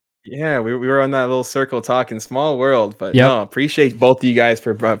 Yeah, we were on that little circle talking. Small world, but no, appreciate both of you guys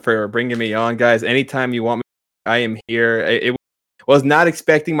for bringing me on, guys. Anytime you want me, I am here. It was not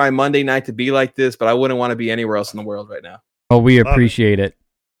expecting my Monday night to be like this, but I wouldn't want to be anywhere else in the world right now. Oh, we appreciate it.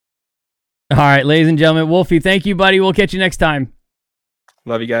 All right, ladies and gentlemen, Wolfie, thank you, buddy. We'll catch you next time.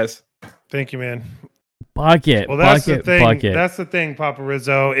 Love you guys. Thank you, man. Bucket. Well, that's bucket, the thing. Bucket. That's the thing, Papa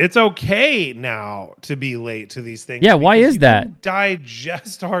Rizzo. It's okay now to be late to these things. Yeah, why is that?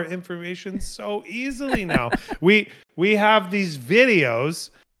 Digest our information so easily now. we have these videos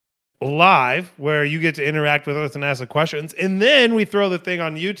live where you get to interact with us and ask the questions, and then we throw the thing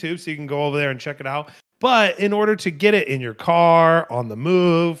on YouTube so you can go over there and check it out. But in order to get it in your car, on the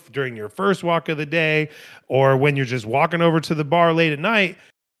move, during your first walk of the day, or when you're just walking over to the bar late at night,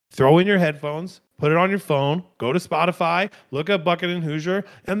 throw in your headphones, put it on your phone, go to Spotify, look up Bucket and Hoosier,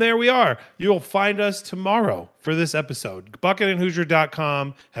 and there we are. You'll find us tomorrow for this episode.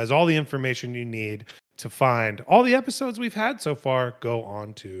 BucketandHoosier.com has all the information you need to find all the episodes we've had so far. Go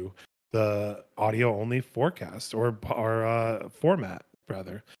on to the audio-only forecast or format,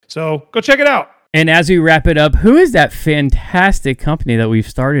 rather. So go check it out. And as we wrap it up, who is that fantastic company that we've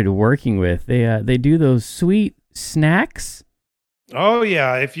started working with? They do those sweet snacks. Oh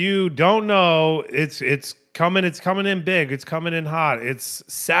yeah, if you don't know, it's coming in big, it's coming in hot. It's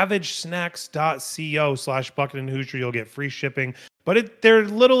savagesnacks.co/Bucket and Hoosier. You'll get free shipping. But they're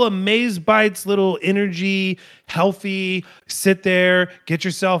little amaze bites, little energy, healthy. Sit there, get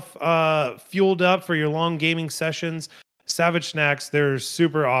yourself fueled up for your long gaming sessions. Savage Snacks, they're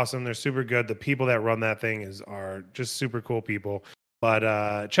super awesome. They're super good. The people that run that thing are just super cool people.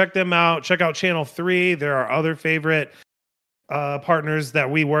 But check them out. Check out Channel 3. They're our other favorite partners that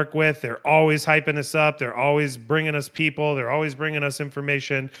we work with. They're always hyping us up. They're always bringing us people. They're always bringing us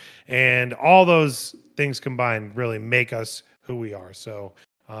information. And all those things combined really make us who we are. So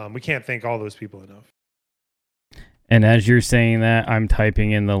we can't thank all those people enough. And as you're saying that, I'm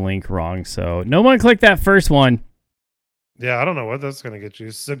typing in the link wrong. So no one click that first one. Yeah, I don't know what that's going to get you.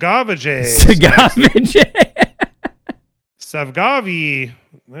 Sagavaje. Savgavi.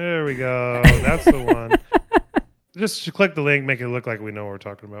 There we go. That's the one. Just click the link, make it look like we know what we're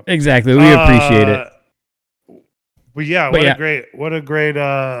talking about. Exactly. We appreciate it. But yeah, what a great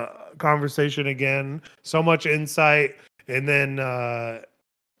conversation again. So much insight. And then I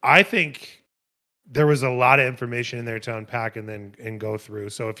think there was a lot of information in there to unpack and go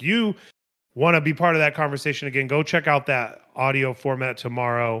through. So if you want to be part of that conversation again, go check out that audio format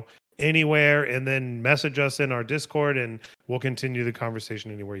tomorrow anywhere, and then message us in our Discord, and we'll continue the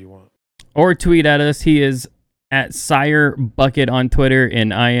conversation anywhere you want. Or tweet at us. He is at Sire Bucket on Twitter,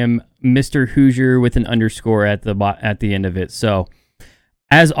 and I am Mr. Hoosier with an underscore at the end of it. So,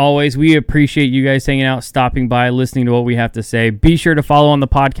 as always, we appreciate you guys hanging out, stopping by, listening to what we have to say. Be sure to follow on the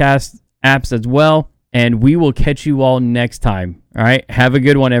podcast apps as well, and we will catch you all next time. All right? Have a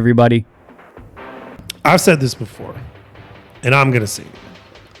good one, everybody. I've said this before, and I'm going to say it.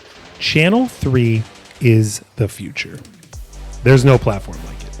 Channel 3 is the future. There's no platform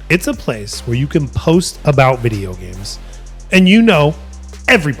like it. It's a place where you can post about video games, and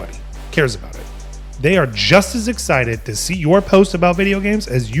everybody cares about it. They are just as excited to see your post about video games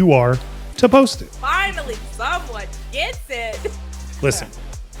as you are to post it. Finally, someone gets it. Listen,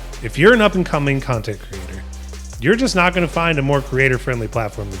 if you're an up-and-coming content creator, you're just not going to find a more creator-friendly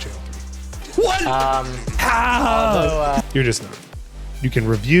platform than Channel 3. What? You're just not. You can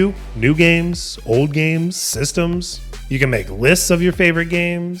review new games, old games, systems. You can make lists of your favorite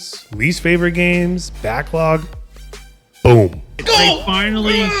games, least favorite games, backlog. Boom. They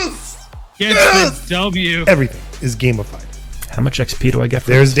finally get the W. Everything is gamified. How much XP do I get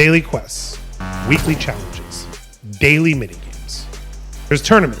for There's daily quests, weekly challenges, daily minigames. There's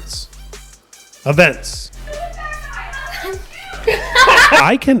tournaments, events.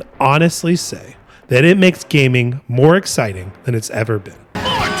 I can honestly say that it makes gaming more exciting than it's ever been.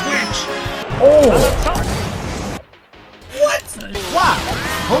 More Twitch!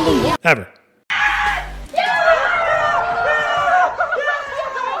 Ever.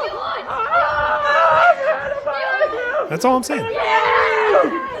 That's all I'm saying.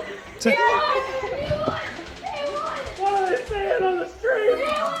 That's it.